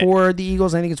for the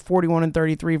Eagles. I think it's 41 and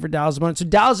 33 for Dallas opponents. So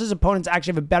Dallas's opponents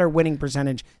actually have a better winning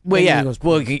percentage than the Eagles.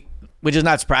 Well, which is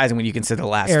not surprising when you consider the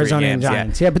last Arizona 3 and games.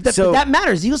 Giants. Yeah, but that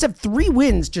matters. The Eagles have 3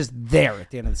 wins just there at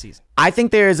the end of the season. I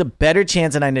think there is a better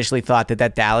chance than I initially thought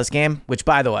that Dallas game, which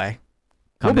by the way,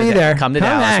 We'll be there. Come to Come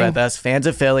Dallas hang. with us. Fans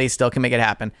of Philly still can make it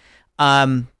happen.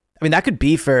 I mean, that could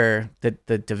be for the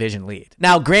division lead.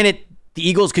 Now, granted, the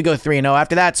Eagles could go 3-0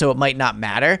 after that, so it might not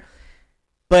matter.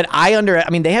 But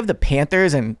they have the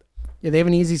Panthers, and Yeah, they have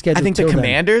an easy schedule. I think the till then.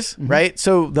 Commanders, right?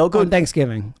 So they'll go on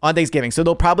Thanksgiving. So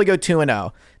they'll probably go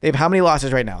 2-0. They have how many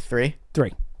losses right now? 3?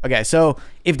 3. Okay, so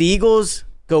if the Eagles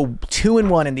go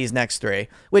 2-1 in these next 3,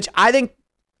 which I think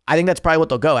that's probably what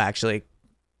they'll go actually,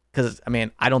 because I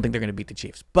mean I don't think they're going to beat the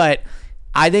Chiefs, but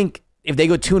I think if they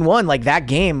go 2-1, like that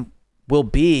game will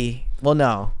be it'll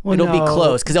be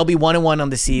close because they'll be 1-1 on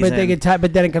the season. But they get tied.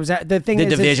 But then it comes out the thing. The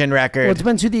is, division record. Well, it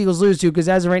depends who the Eagles lose to, because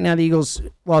as of right now, the Eagles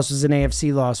loss is an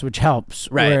AFC loss, which helps.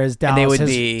 Right. Whereas Dallas has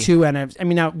 2 NFC. I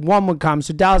mean, now one would come.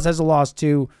 So Dallas has a loss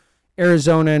to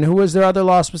Arizona, and who was their other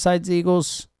loss besides the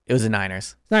Eagles? It was the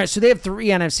Niners. All right, so they have 3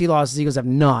 NFC losses. The Eagles have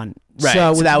none. Right.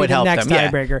 So that would the help next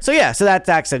them. tiebreaker. So that's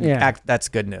actually that's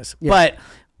good news. Yeah. But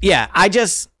yeah, I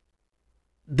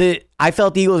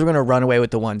felt the Eagles were going to run away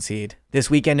with the 1 seed. This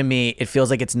weekend to me, it feels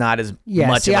like it's not as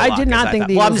much of a lock I did not as think I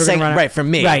the thought. Eagles I'm just were saying, gonna run. right, for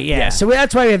me. Right, yeah. So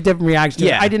that's why we have different reactions to it.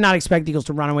 Yeah. I did not expect the Eagles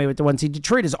to run away with the 1 seed.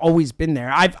 Detroit has always been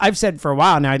there. I've said for a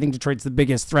while now, I think Detroit's the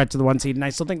biggest threat to the 1 seed, and I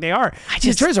still think they are.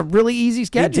 Detroit's a really easy They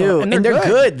schedule. do, and they're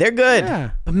good. They're good.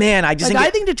 Yeah. But man, I just I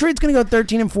think Detroit's going to go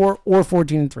 13-4 or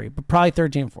 14-3, but probably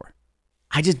 13-4.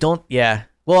 I just don't. Yeah.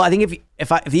 Well, I think if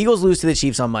the Eagles lose to the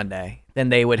Chiefs on Monday, then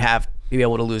they would be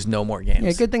able to lose no more games.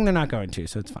 Yeah, good thing they're not going to,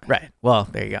 so it's fine. Right. Well,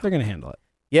 there you go. They're going to handle it.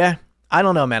 Yeah. I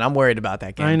don't know, man. I'm worried about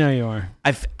that game. I know you are.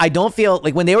 I don't feel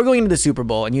like when they were going into the Super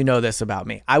Bowl, and you know this about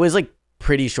me, I was like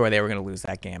pretty sure they were going to lose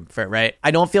that game. Right.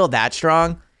 I don't feel that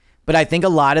strong, but I think a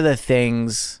lot of the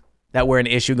things that were an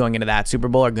issue going into that Super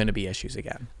Bowl are going to be issues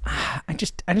again. I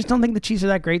just don't think the Chiefs are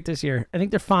that great this year. I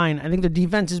think they're fine. I think their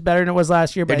defense is better than it was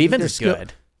last year. But Their defense is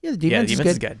good. Yeah, the defense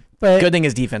is good. But good thing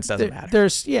is defense doesn't matter.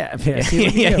 There's yeah.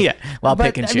 Well,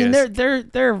 pick and choose. I mean,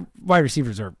 their wide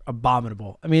receivers are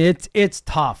abominable. I mean, it's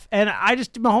tough, and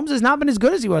Mahomes has not been as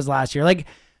good as he was last year. Like,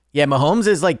 yeah, Mahomes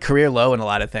is like career low in a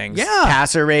lot of things. Yeah,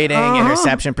 passer rating,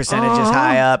 interception percentage is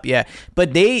high up. Yeah,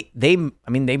 but they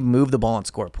move the ball and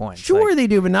score points. Sure, they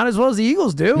do, but not as well as the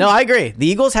Eagles do. No, I agree. The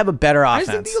Eagles have a better offense.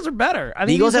 I just think the Eagles are better. I think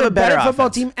the Eagles have a better football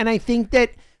offense. team, and I think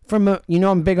that.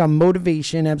 I'm big on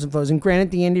motivation, ebbs and flows. And granted,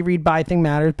 the Andy Reid bye thing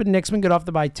matters, but Nick's been good off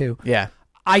the bye too. Yeah.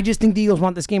 I just think the Eagles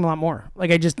want this game a lot more.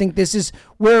 Like, I just think this is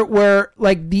where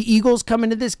like the Eagles come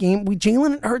into this game.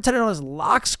 Jalen Hurts had it on his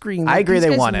lock screen. Like, I agree, these they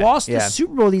guys won it. lost Yeah. the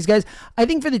Super Bowl. These guys. I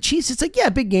think for the Chiefs, it's like, yeah,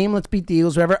 big game. Let's beat the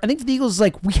Eagles, whatever. I think for the Eagles, it's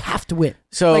like, we have to win.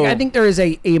 So like, I think there is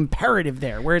a imperative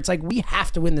there where it's like, we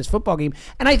have to win this football game.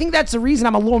 And I think that's the reason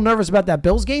I'm a little nervous about that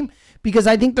Bills game, because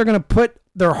I think they're going to put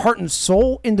their heart and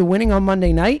soul into winning on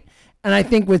Monday night. And I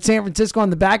think with San Francisco on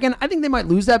the back end, I think they might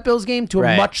lose that Bills game to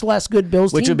a much less good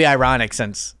Bills team. Which would be ironic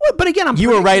since... Well, but again,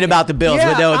 you were right about the Bills,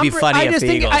 but that would be funny I if just the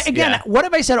think, Eagles... what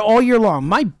have I said all year long?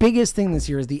 My biggest thing this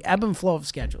year is the ebb and flow of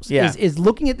schedules. Yeah. Is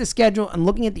looking at the schedule and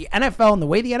looking at the NFL and the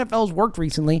way the NFL has worked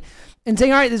recently and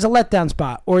saying, all right, there's a letdown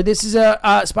spot, or this is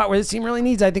a spot where this team really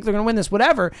needs, I think they're going to win this,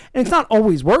 whatever. And it's not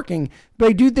always working, but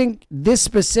I do think this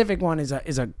specific one is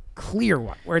a clear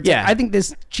one where it's like, I think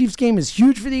this Chiefs game is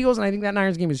huge for the Eagles, and I think that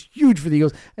Niners game is huge for the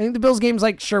Eagles. I think the Bills game is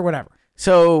like, sure, whatever.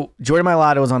 So Jordan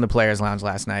Mailata was on the Players Lounge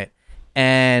last night,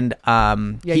 and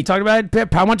he talked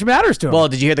about how much it matters to him. Well,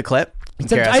 did you hear the clip? I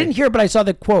didn't hear it, but I saw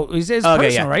the quote. It's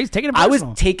personal, right? He's taking it personal. I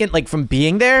was taken, like, from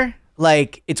being there,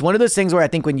 like, it's one of those things where I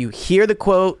think when you hear the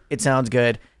quote, it sounds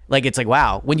good. Like, it's like,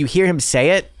 wow. When you hear him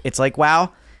say it, it's like,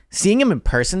 wow. Seeing him in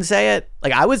person say it,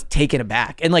 like, I was taken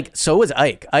aback. And, like, so was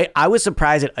Ike. I was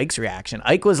surprised at Ike's reaction.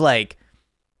 Ike was like,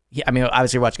 I mean,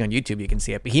 obviously you're watching on YouTube, you can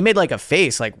see it, but he made like a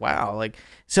face like, wow. Like,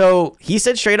 so he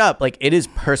said straight up, like, it is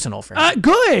personal for him.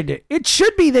 Good. It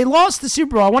should be. They lost the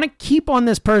Super Bowl. I want to keep on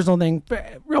this personal thing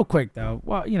real quick, though.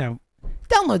 Well,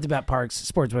 download the BetParx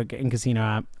Sportsbook and Casino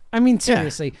app. I mean,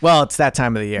 seriously. Yeah. Well, it's that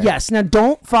time of the year. Yes. Now,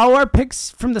 don't follow our picks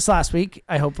from this last week.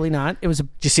 I hopefully not. It was a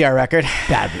Did you see our record?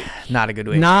 bad week. Not a good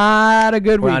week. Not a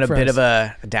good We're week on a for bit us. of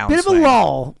a downswing. Bit of a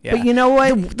lull. Yeah. But you know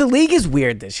what? The league is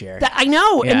weird this year. I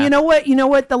know. Yeah. And you know what? You know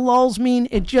what the lulls mean?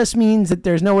 It just means that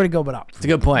there's nowhere to go but up. It's a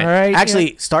good point. All right.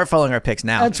 Actually, start following our picks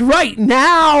now. That's right.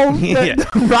 Now, Yeah.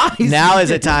 the rise. Now is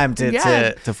the time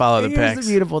to follow the Here's picks.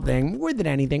 the beautiful thing. More than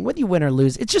anything, whether you win or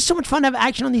lose, it's just so much fun to have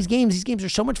action on these games. These games are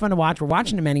so much fun to watch. We're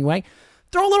watching them anyway.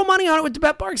 Throw a little money on it with the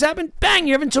BetParx app, and bang,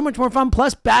 you're having so much more fun.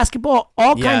 Plus, basketball,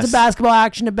 all kinds of basketball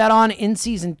action to bet on.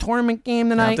 In-season tournament game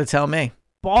You tonight. don't have to tell me.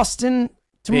 Boston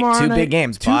tomorrow Two night. big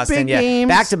games. Two Boston, big games.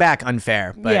 Back-to-back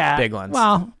unfair, but big ones.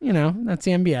 Well, that's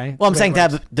the NBA. Well, I'm saying to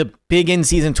have the big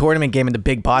in-season tournament game and the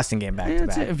big Boston game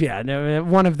back-to-back. Yeah, no,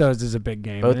 one of those is a big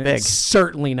game. Both It's big.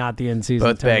 certainly not the in-season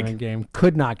Both tournament big. game.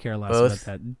 Could not care less Both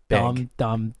about that big.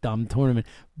 dumb tournament.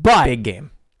 But Big game.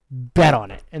 bet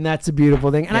on it, and that's a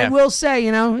beautiful thing. And I Yeah. will say,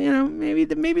 maybe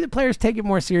the players take it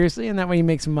more seriously, and that way you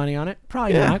make some money on it.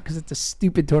 Probably not, because it's a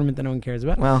stupid tournament that no one cares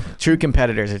about. Well, true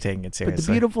competitors are taking it But seriously.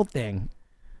 the beautiful thing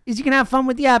is you can have fun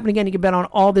with the app. And again, you can bet on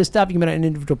all this stuff. You can bet on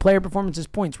individual player performances,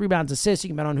 points, rebounds, assists. You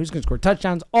can bet on who's going to score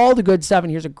touchdowns, all the good stuff.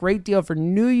 And here's a great deal for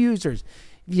new users.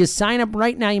 If you sign up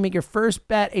right now, you make your first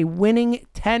bet a winning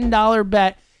 $10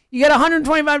 bet. You get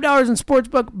 $125 in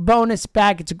sportsbook bonus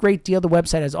back. It's a great deal. The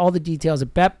website has all the details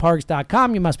at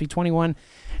betparks.com. You must be 21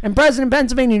 and present in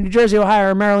Pennsylvania, New Jersey,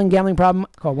 Ohio, or Maryland. Gambling problem?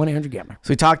 Call 1-800-GAMBLER. So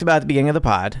we talked about at the beginning of the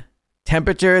pod.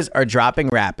 Temperatures are dropping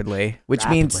rapidly, which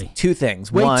means two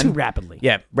things. Way One, too rapidly.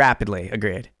 Yeah, rapidly.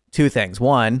 Agreed. Two things.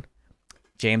 One,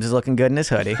 James is looking good in his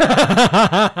hoodie.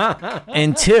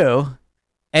 And two,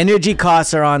 energy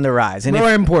costs are on the rise. And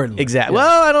More importantly. Exactly.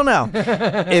 Well, I don't know.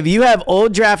 If you have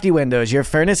old drafty windows, your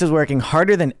furnace is working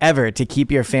harder than ever to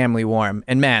keep your family warm.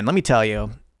 And man, let me tell you,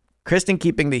 Kristen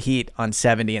keeping the heat on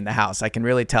 70 in the house, I can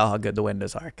really tell how good the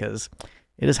windows are because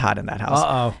it is hot in that house.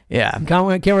 Uh-oh. Yeah. Can't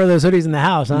wear those hoodies in the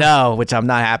house, huh? No, which I'm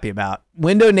not happy about.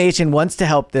 Window Nation wants to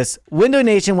help this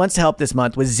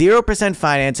month with 0%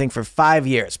 financing for 5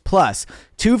 years, plus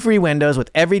 2 free windows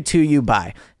with every 2 you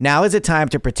buy. Now is the time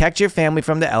to protect your family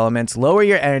from the elements, lower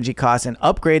your energy costs, and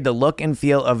upgrade the look and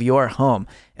feel of your home.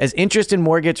 As interest and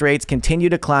mortgage rates continue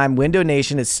to climb, Window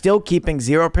Nation is still keeping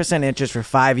 0% interest for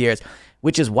 5 years,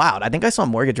 which is wild. I think I saw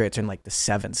mortgage rates are in like the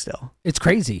 7 still. It's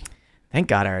crazy. Thank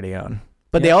God I already own.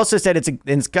 But they also said I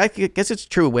guess it's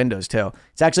true with windows too.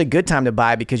 It's actually a good time to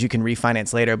buy because you can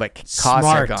refinance later, but costs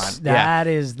are gone. That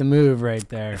is the move right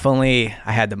there. If only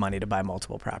I had the money to buy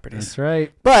multiple properties. That's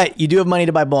right. But you do have money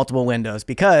to buy multiple windows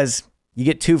because you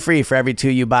get 2 free for every 2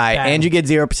 you buy, and you get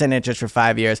 0% interest for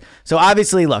 5 years. So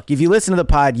obviously, look, if you listen to the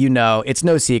pod, you know it's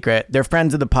no secret. They're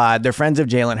friends of the pod. They're friends of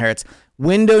Jalen Hurts.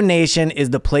 Window Nation is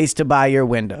the place to buy your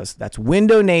windows. That's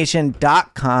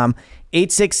windownation.com.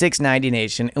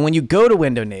 866-90Nation. And when you go to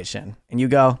Window Nation and you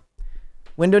go,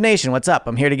 Window Nation, what's up?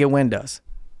 I'm here to get windows.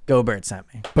 Go Bird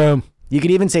sent me. Boom. You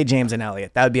could even say James and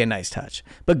Elliott. That would be a nice touch.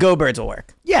 But Go Birds will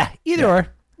work. Yeah, either or.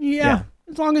 Yeah.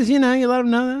 As long as, you let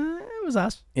them know it was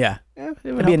us. Yeah. It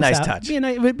would be a nice touch.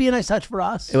 It would be a nice touch for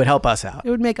us. It would help us out. It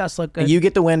would make us look good. You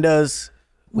get the windows.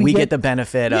 We get the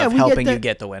benefit of helping you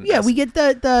get the windows. Yeah, we get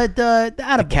the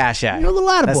attaboy. Cachet. A little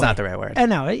attaboy. That's not the right word. I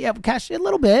know. Yeah, cachet a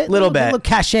little bit. Little A bit. little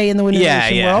cachet in the Window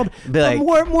Nation world. Be like,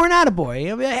 But more an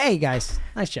attaboy. Hey, guys,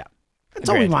 nice job. That's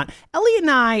all we want. Elliot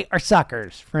and I are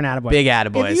suckers for an attaboy. Big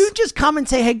attaboys. If you just come and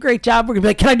say, hey, great job, we're going to be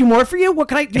like, can I do more for you? What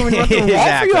can I do? For you?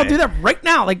 Exactly. I'll do that right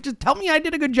now. Like, just tell me I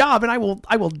did a good job, and I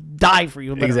will die for you.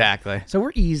 Literally. Exactly. So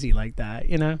we're easy like that,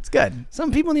 It's good.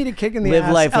 Some people need a kick in the Live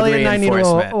ass. life with Elliot and I need a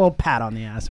reinforcement. little pat on the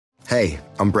ass. Hey,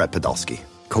 I'm Brett Podolsky,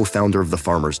 co-founder of The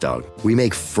Farmer's Dog. We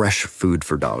make fresh food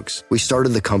for dogs. We started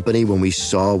the company when we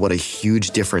saw what a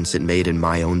huge difference it made in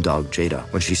my own dog, Jada,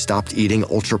 when she stopped eating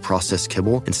ultra-processed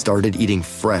kibble and started eating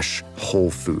fresh, whole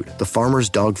food. The Farmer's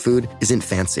Dog food isn't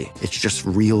fancy. It's just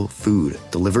real food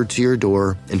delivered to your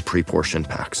door in pre-portioned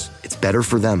packs. It's better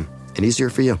for them and easier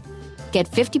for you. Get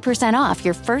 50% off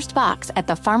your first box at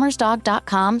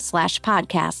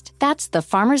thefarmersdog.com/podcast. That's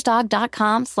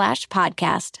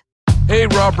thefarmersdog.com/podcast. Hey,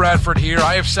 Rob Bradford here.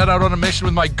 I have set out on a mission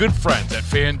with my good friends at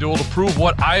FanDuel to prove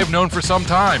what I have known for some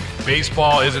time.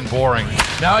 Baseball isn't boring.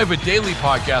 Now I have a daily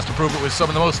podcast to prove it with some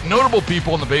of the most notable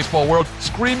people in the baseball world,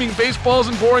 screaming baseball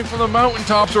isn't boring from the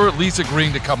mountaintops, or at least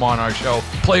agreeing to come on our show.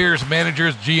 Players,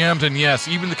 managers, GMs, and yes,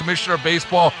 even the commissioner of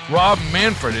baseball, Rob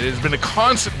Manfred. It has been a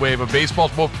constant wave of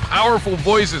baseball's most powerful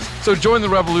voices. So join the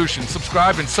revolution.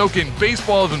 Subscribe and soak in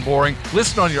Baseball Isn't Boring.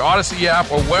 Listen on your Odyssey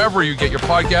app or wherever you get your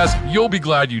podcasts. You'll be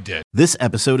glad you did. This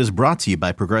episode is brought to you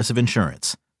by Progressive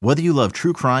Insurance. Whether you love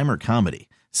true crime or comedy,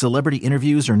 celebrity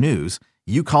interviews or news,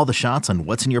 you call the shots on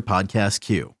what's in your podcast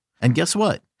queue. And guess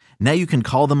what? Now you can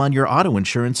call them on your auto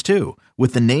insurance too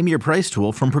with the Name Your Price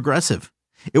tool from Progressive.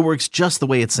 It works just the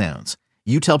way it sounds.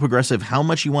 You tell Progressive how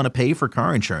much you want to pay for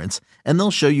car insurance, and they'll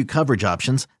show you coverage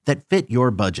options that fit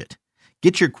your budget.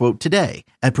 Get your quote today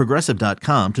at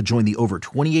Progressive.com to join the over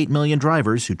 28 million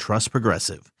drivers who trust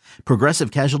Progressive.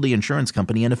 Progressive Casualty Insurance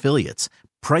Company and Affiliates.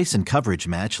 Price and coverage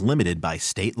match limited by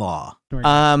state law.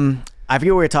 I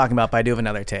forget what we were talking about, but I do have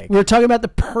another take. We were talking about the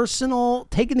personal,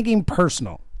 taking the game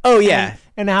personal. Oh, yeah.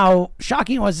 And how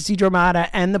shocking it was to see Joe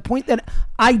Mata, and the point that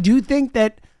I do think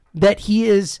that he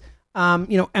is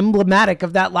emblematic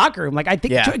of that locker room. Like, I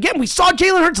think, again, we saw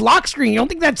Jalen Hurts' lock screen. You don't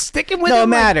think that's sticking with him? No, it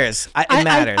matters. It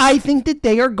matters. I think that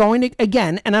they are going to,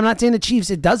 again, and I'm not saying the Chiefs,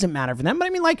 it doesn't matter for them, but I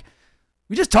mean, like,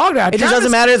 we just talked about it. Just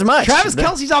doesn't matter as much. Travis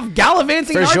Kelce's off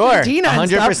gallivanting in Argentina. For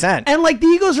sure, 100%. And like, the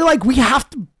Eagles are like, we have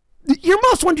to, you're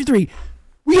most 1, 2, 3.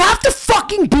 We have to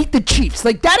fucking beat the Chiefs.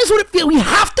 Like, that is what it feels. We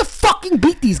have to fucking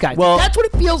beat these guys. Well, that's what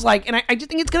it feels like, and I just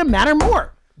think it's going to matter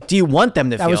more. Do you want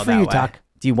them to feel was for that you, way? Tuck.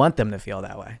 Do you want them to feel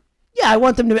that way? Yeah, I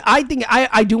want them to. I think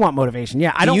I do want motivation.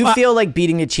 Yeah, I don't. Do you feel like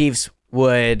beating the Chiefs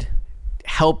would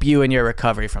help you in your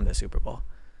recovery from the Super Bowl?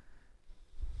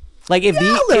 Like if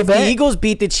the Eagles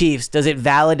beat the Chiefs, does it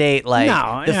validate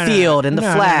the field and the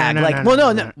flag? No.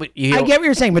 I get what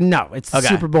you're saying, but no, it's the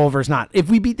Super Bowl versus not. If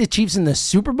we beat the Chiefs in the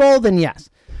Super Bowl, then yes.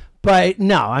 But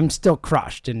no, I'm still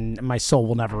crushed, and my soul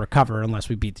will never recover unless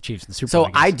we beat the Chiefs in the Super Bowl.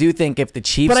 So I do think if the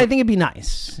Chiefs, but I think it'd be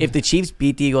nice if the Chiefs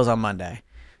beat the Eagles on Monday.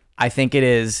 I think it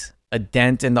is a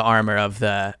dent in the armor of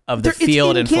the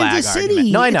field and flag Kansas City.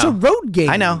 argument. No, I know It's a road game.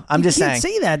 I know. I'm just saying. You can't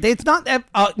say that. It's not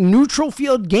a neutral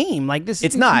field game like this.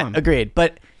 It's not. Agreed.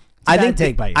 But I think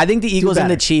the Eagles and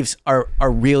the Chiefs are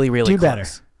really, really close. Better.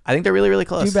 I think they're really, really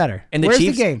close. Do better. And the Where's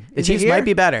Chiefs, the game? The Chiefs might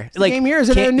be better. Is the game here? Is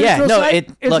it a neutral site?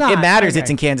 It matters. Okay. It's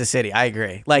in Kansas City. I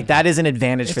agree. Like that is an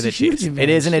advantage for the Chiefs. It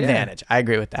is an advantage. I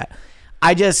agree with that.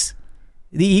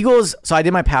 The Eagles. So I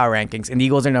did my power rankings, and the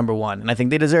Eagles are number 1, and I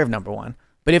think they deserve number 1.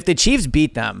 But if the Chiefs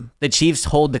beat them, the Chiefs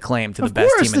hold the claim to the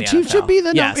best team in the NFL. Of course, the Chiefs should be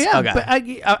the number. Yes,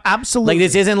 okay. But absolutely. Like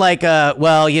this isn't like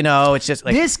it's just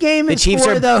like this game the is Chiefs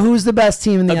for the who's the best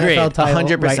team in the NFL title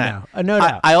 100%. right now. No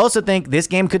doubt. I also think this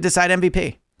game could decide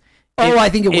MVP. I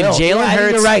think it will. If Jalen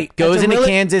Hurts goes into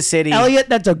Kansas City, Elliot,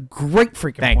 that's a great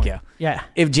freaking Thank point. you. Yeah.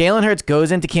 If Jalen Hurts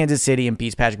goes into Kansas City and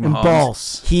beats Patrick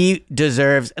Mahomes, he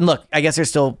deserves. And look, I guess there's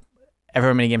still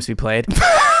ever many games to be played.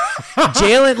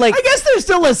 Jalen, I guess there's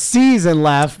still a season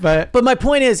left, but my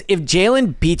point is, if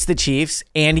Jalen beats the Chiefs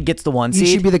and he gets the 1 seed,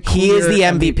 should be he is the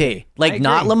MVP. Like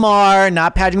not Lamar,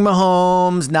 not Patrick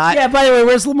Mahomes, not. Yeah. By the way,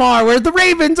 where's Lamar? Where's the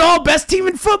Ravens? Best team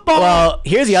in football. Well,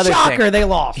 here's the other thing. Shocker, they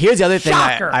lost. Here's the other thing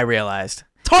I realized.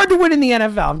 It's hard to win in the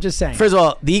NFL. I'm just saying. First of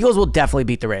all, the Eagles will definitely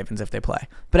beat the Ravens if they play.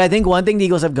 But I think one thing the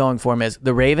Eagles have going for them is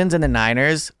the Ravens and the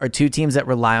Niners are 2 teams that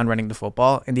rely on running the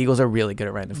football, and the Eagles are really good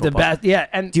at running the football. The best, yeah.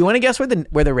 And do you want to guess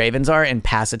where the Ravens are in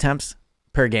pass attempts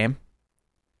per game?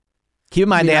 Keep in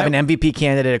mind they have an MVP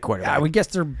candidate at quarterback. I would guess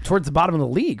they're towards the bottom of the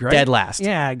league, right? Dead last.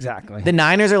 Yeah, exactly. The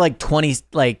Niners are like 20.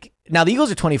 Now the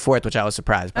Eagles are 24th, which I was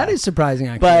surprised by. That is surprising,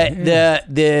 actually. But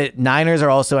the Niners are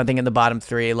also, I think, in the bottom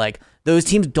 3. Like those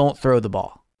teams don't throw the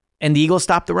ball, and the Eagles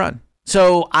stop the run.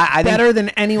 So I think better than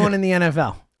anyone in the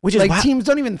NFL. Which is like teams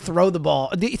don't even throw the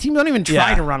ball. The teams don't even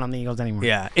try to run on the Eagles anymore.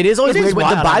 Yeah, it is always weird when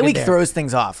the bye week throws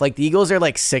things off. Like the Eagles are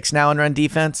like 6 now in run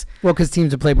defense. Well, because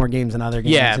teams have played more games than other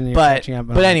games. Yeah, and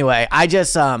but anyway, I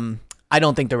just I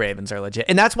don't think the Ravens are legit,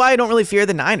 and that's why I don't really fear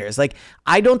the Niners. Like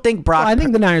I don't think Brock. Well, I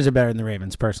think the Niners are better than the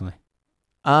Ravens personally.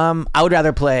 I would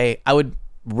rather play. I'd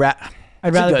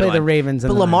rather play the Ravens.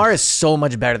 But Lamar is so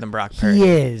much better than Brock Purdy. He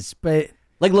is, but.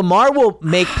 Like Lamar will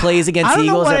make plays against the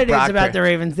Eagles. I don't know what it is about the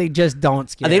Ravens. They just don't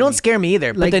scare me. They don't scare me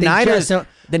either. But the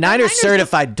Niners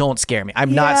certified don't scare me.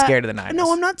 I'm not scared of the Niners.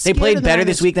 No, I'm not scared. They played better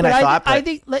this week than I thought. I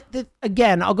think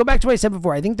again, I'll go back to what I said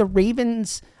before. I think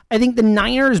the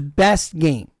Niners' best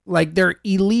game, like their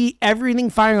elite,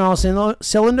 everything firing on all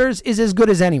cylinders, is as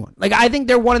good as anyone. Like I think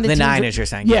they're one of the teams. Niners, you're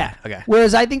saying? Yeah. Okay.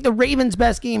 Whereas I think the Ravens'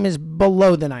 best game is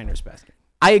below the Niners' best game.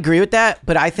 I agree with that,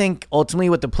 but I think ultimately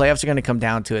what the playoffs are going to come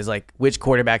down to is like which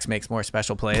quarterbacks makes more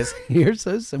special plays. You're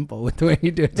so simple with the way you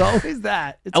do it. It's always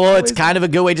that. It's kind of a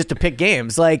good way just to pick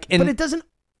games. Like, but it doesn't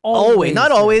always.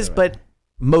 Not always, but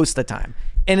most of the time.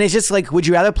 And it's just like, would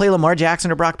you rather play Lamar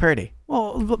Jackson or Brock Purdy?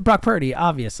 Well, Brock Purdy,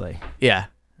 obviously. Yeah,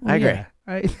 I agree. Yeah,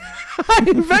 I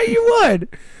bet you would.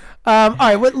 All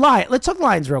right, let's talk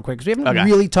Lions real quick because we haven't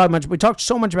really talked much. We talked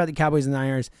so much about the Cowboys and the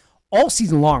Niners all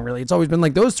season long, really. It's always been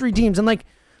like those 3 teams, and like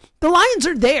the Lions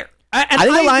are there. I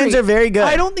think the Lions are very good.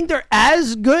 I don't think they're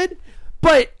as good,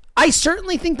 but I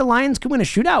certainly think the Lions could win a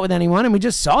shootout with anyone, and we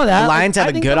just saw that. The Lions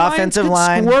have a good offensive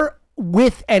line. Score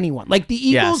with anyone. Like the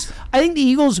Eagles, yes. I think the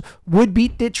Eagles would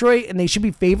beat Detroit, and they should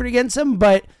be favored against them,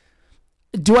 but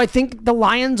do I think the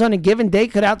Lions on a given day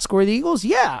could outscore the Eagles?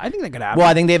 Yeah, I think they could happen. Well,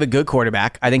 I think they have a good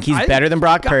quarterback. I think he's better than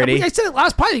Brock Purdy. I said it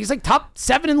last pod. He's like top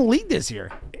 7 in the league this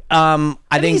year. I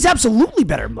think he's absolutely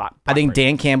better than Brock I think Purdy.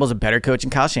 Dan Campbell's a better coach than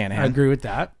Kyle Shanahan. I agree with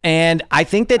that. And I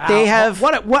think that they have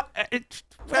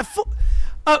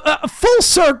a full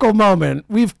circle moment.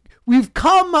 We've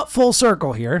come full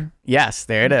circle here. Yes,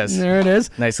 there it is. There it is.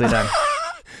 Nicely done.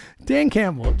 Dan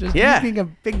Campbell, just being a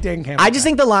big Dan Campbell. I just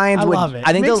think the Lions would. Love it.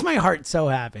 It makes my heart so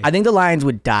happy. I think the Lions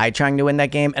would die trying to win that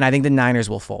game, and I think the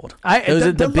Niners will fold. Those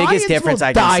are the biggest Lions difference will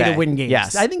I can die say. To win games.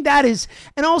 Yes, I think that is,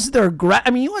 and also they're aggressive. I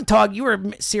mean, you want to talk? You were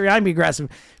Sirianni, be aggressive.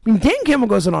 I mean, Dan Campbell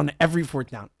goes in on every 4th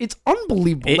down. It's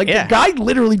unbelievable. The guy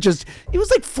literally it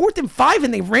was like 4th and 5,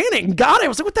 and they ran it and got it. I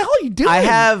was like, what the hell are you doing?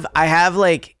 I have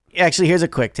like Actually, here's a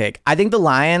quick take. I think the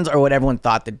Lions are what everyone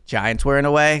thought the Giants were in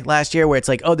a way last year, where it's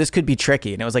like, oh, this could be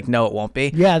tricky. And it was like, no, it won't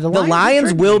be. Yeah, the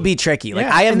Lions will be tricky. Like,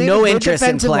 I have no interest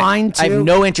in playing. I have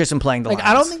no interest in playing the Lions.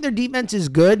 I don't think their defense is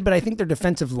good, but I think their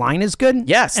defensive line is good.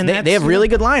 Yes, and they have really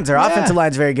good lines. Their offensive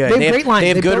line's very good. They have great lines. They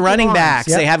have good running backs.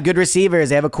 Yep. They have good receivers.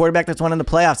 They have a quarterback that's won in the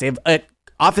playoffs. They have an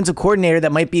offensive coordinator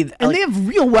that might be... And they have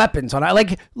real weapons on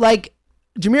it. Like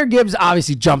Jahmyr Gibbs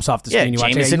obviously jumps off the screen.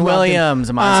 Jameson Williams,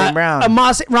 Amon St. Brown.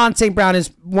 Ron St. Brown is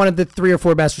one of the 3 or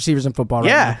 4 best receivers in football right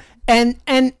now. And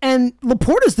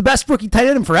Laporta's the best rookie tight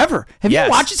end in forever. Have you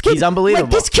watched this kid? He's unbelievable.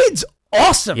 Like, this kid's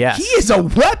awesome. Yes. He is a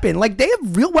weapon. Like, they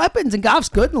have real weapons, and Goff's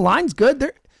good, and the line's good.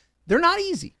 They're not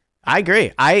easy. I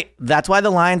agree. That's why the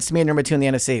Lions to me are number 2 in the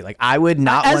NFC. Like, I would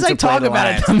not want to play the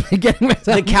Lions.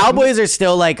 The Cowboys are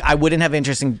still like, I wouldn't have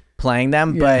interest in playing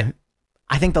them, but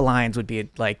I think the Lions would be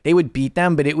like, they would beat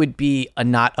them, but it would be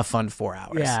not a fun 4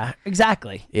 hours. Yeah,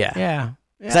 exactly. Yeah.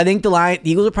 Because I think the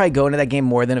Eagles would probably go into that game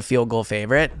more than a field goal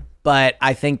favorite. But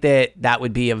I think that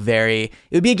would be it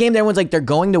would be a game that everyone's like, they're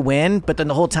going to win, but then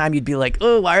the whole time you'd be like,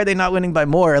 oh, why are they not winning by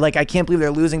more? Like, I can't believe they're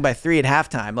losing by 3 at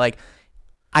halftime. Like,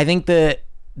 I think the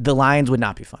Lions would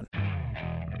not be fun.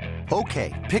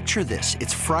 Okay, picture this.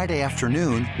 It's Friday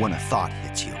afternoon when a thought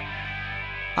hits you.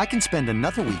 I can spend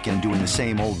another weekend doing the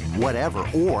same old whatever,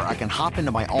 or I can hop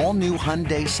into my all-new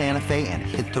Hyundai Santa Fe and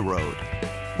hit the road.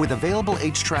 With available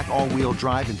H-Track all-wheel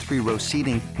drive and 3-row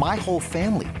seating, my whole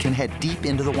family can head deep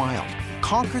into the wild.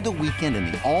 Conquer the weekend in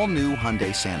the all-new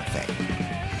Hyundai Santa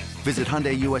Fe. Visit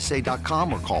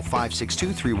HyundaiUSA.com or call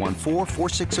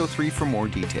 562-314-4603 for more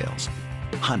details.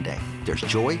 Hyundai, there's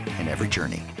joy in every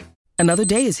journey. Another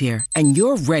day is here, and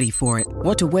you're ready for it.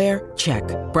 What to wear? Check.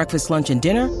 Breakfast, lunch, and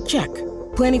dinner? Check.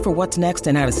 Planning for what's next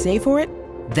and how to save for it?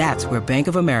 That's where Bank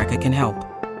of America can help.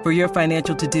 For your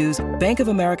financial to-dos, Bank of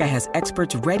America has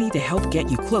experts ready to help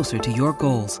get you closer to your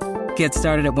goals. Get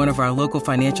started at one of our local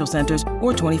financial centers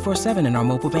or 24/7 in our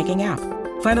mobile banking app.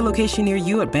 Find a location near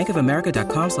you at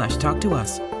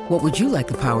bankofamerica.com/talktous. What would you like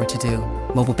the power to do?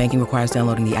 Mobile banking requires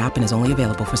downloading the app and is only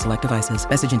available for select devices.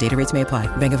 Message and data rates may apply.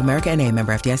 Bank of America NA,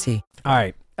 member FDIC. All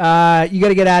right. You got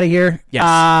to get out of here.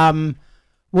 Yes.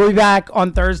 We'll be back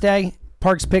on Thursday.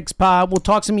 Parks Picks Pod. We'll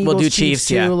talk some Eagles, we'll do Chiefs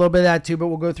too, a little bit of that too, but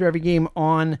we'll go through every game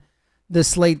on the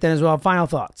slate then as well. Final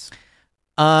thoughts.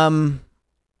 I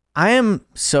am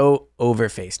so over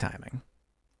FaceTiming.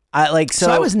 So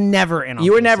I was never in on it.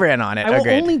 You were never in on it. I will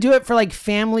only do it for like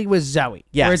family with Zoe.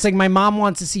 Yes. Where it's like my mom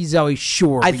wants to see Zoe,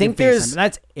 sure. I think there's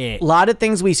that's it. A lot of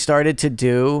things we started to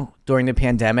do during the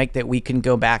pandemic that we can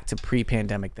go back to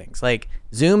pre-pandemic things. Like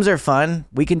Zooms are fun.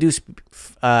 We can do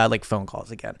like phone calls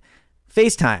again.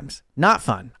 FaceTimes, not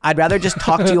fun. I'd rather just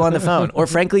talk to you on the phone or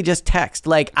frankly just text.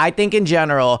 Like I think in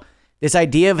general, this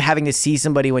idea of having to see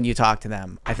somebody when you talk to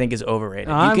them, I think is overrated.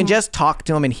 You can just talk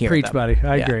to them and hear them. Preach, buddy.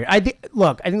 I agree. I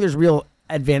think there's real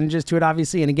advantages to it,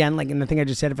 obviously. And again, like in the thing I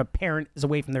just said, if a parent is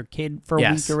away from their kid for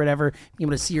a week or whatever, being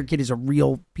able to see your kid is a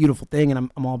real beautiful thing, and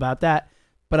I'm all about that.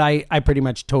 But I pretty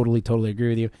much totally agree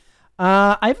with you.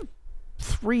 I have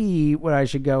 3 what I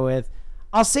should go with.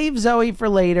 I'll save Zoe for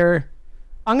later.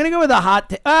 I'm going to go with a hot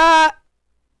take.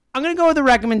 I'm going to go with a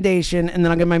recommendation, and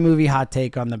then I'll get my movie hot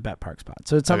take on the Bet Parks Pod.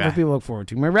 So it's something for people to look forward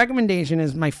to. My recommendation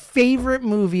is my favorite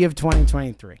movie of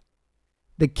 2023.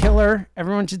 The Killer.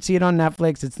 Everyone should see it on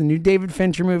Netflix. It's the new David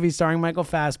Fincher movie starring Michael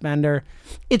Fassbender.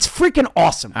 It's freaking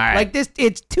awesome. All right. Like this,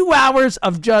 it's 2 hours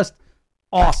of just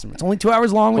awesome. It's only 2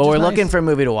 hours long, which we're is nice. looking for a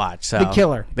movie to watch. So The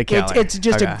Killer. The Killer. It's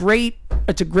just a great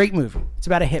movie. It's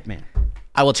about a hitman.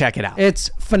 I will check it out. It's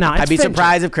phenomenal. I'd be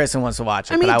surprised if Kristen wants to watch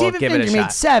it, but I will David give Fincher it a shot.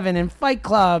 made Seven and Fight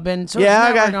Club, and so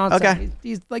okay.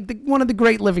 He's like one of the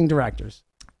great living directors.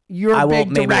 You're I a will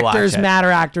big maybe directors watch it. matter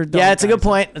actor. Yeah, it's a good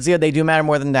point. They do matter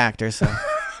more than the actors. So.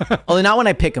 Only not when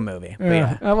I pick a movie. But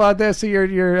yeah. Well, so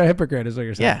you're a hypocrite, is what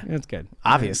you're saying. Yeah, that's good.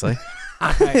 Obviously.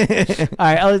 All right,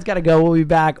 Elliott's got to go. We'll be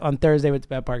back on Thursday with the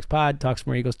Bet Parks Pod. Talk some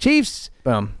more Eagles Chiefs.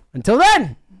 Boom. Until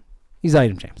then, he's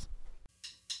Item James.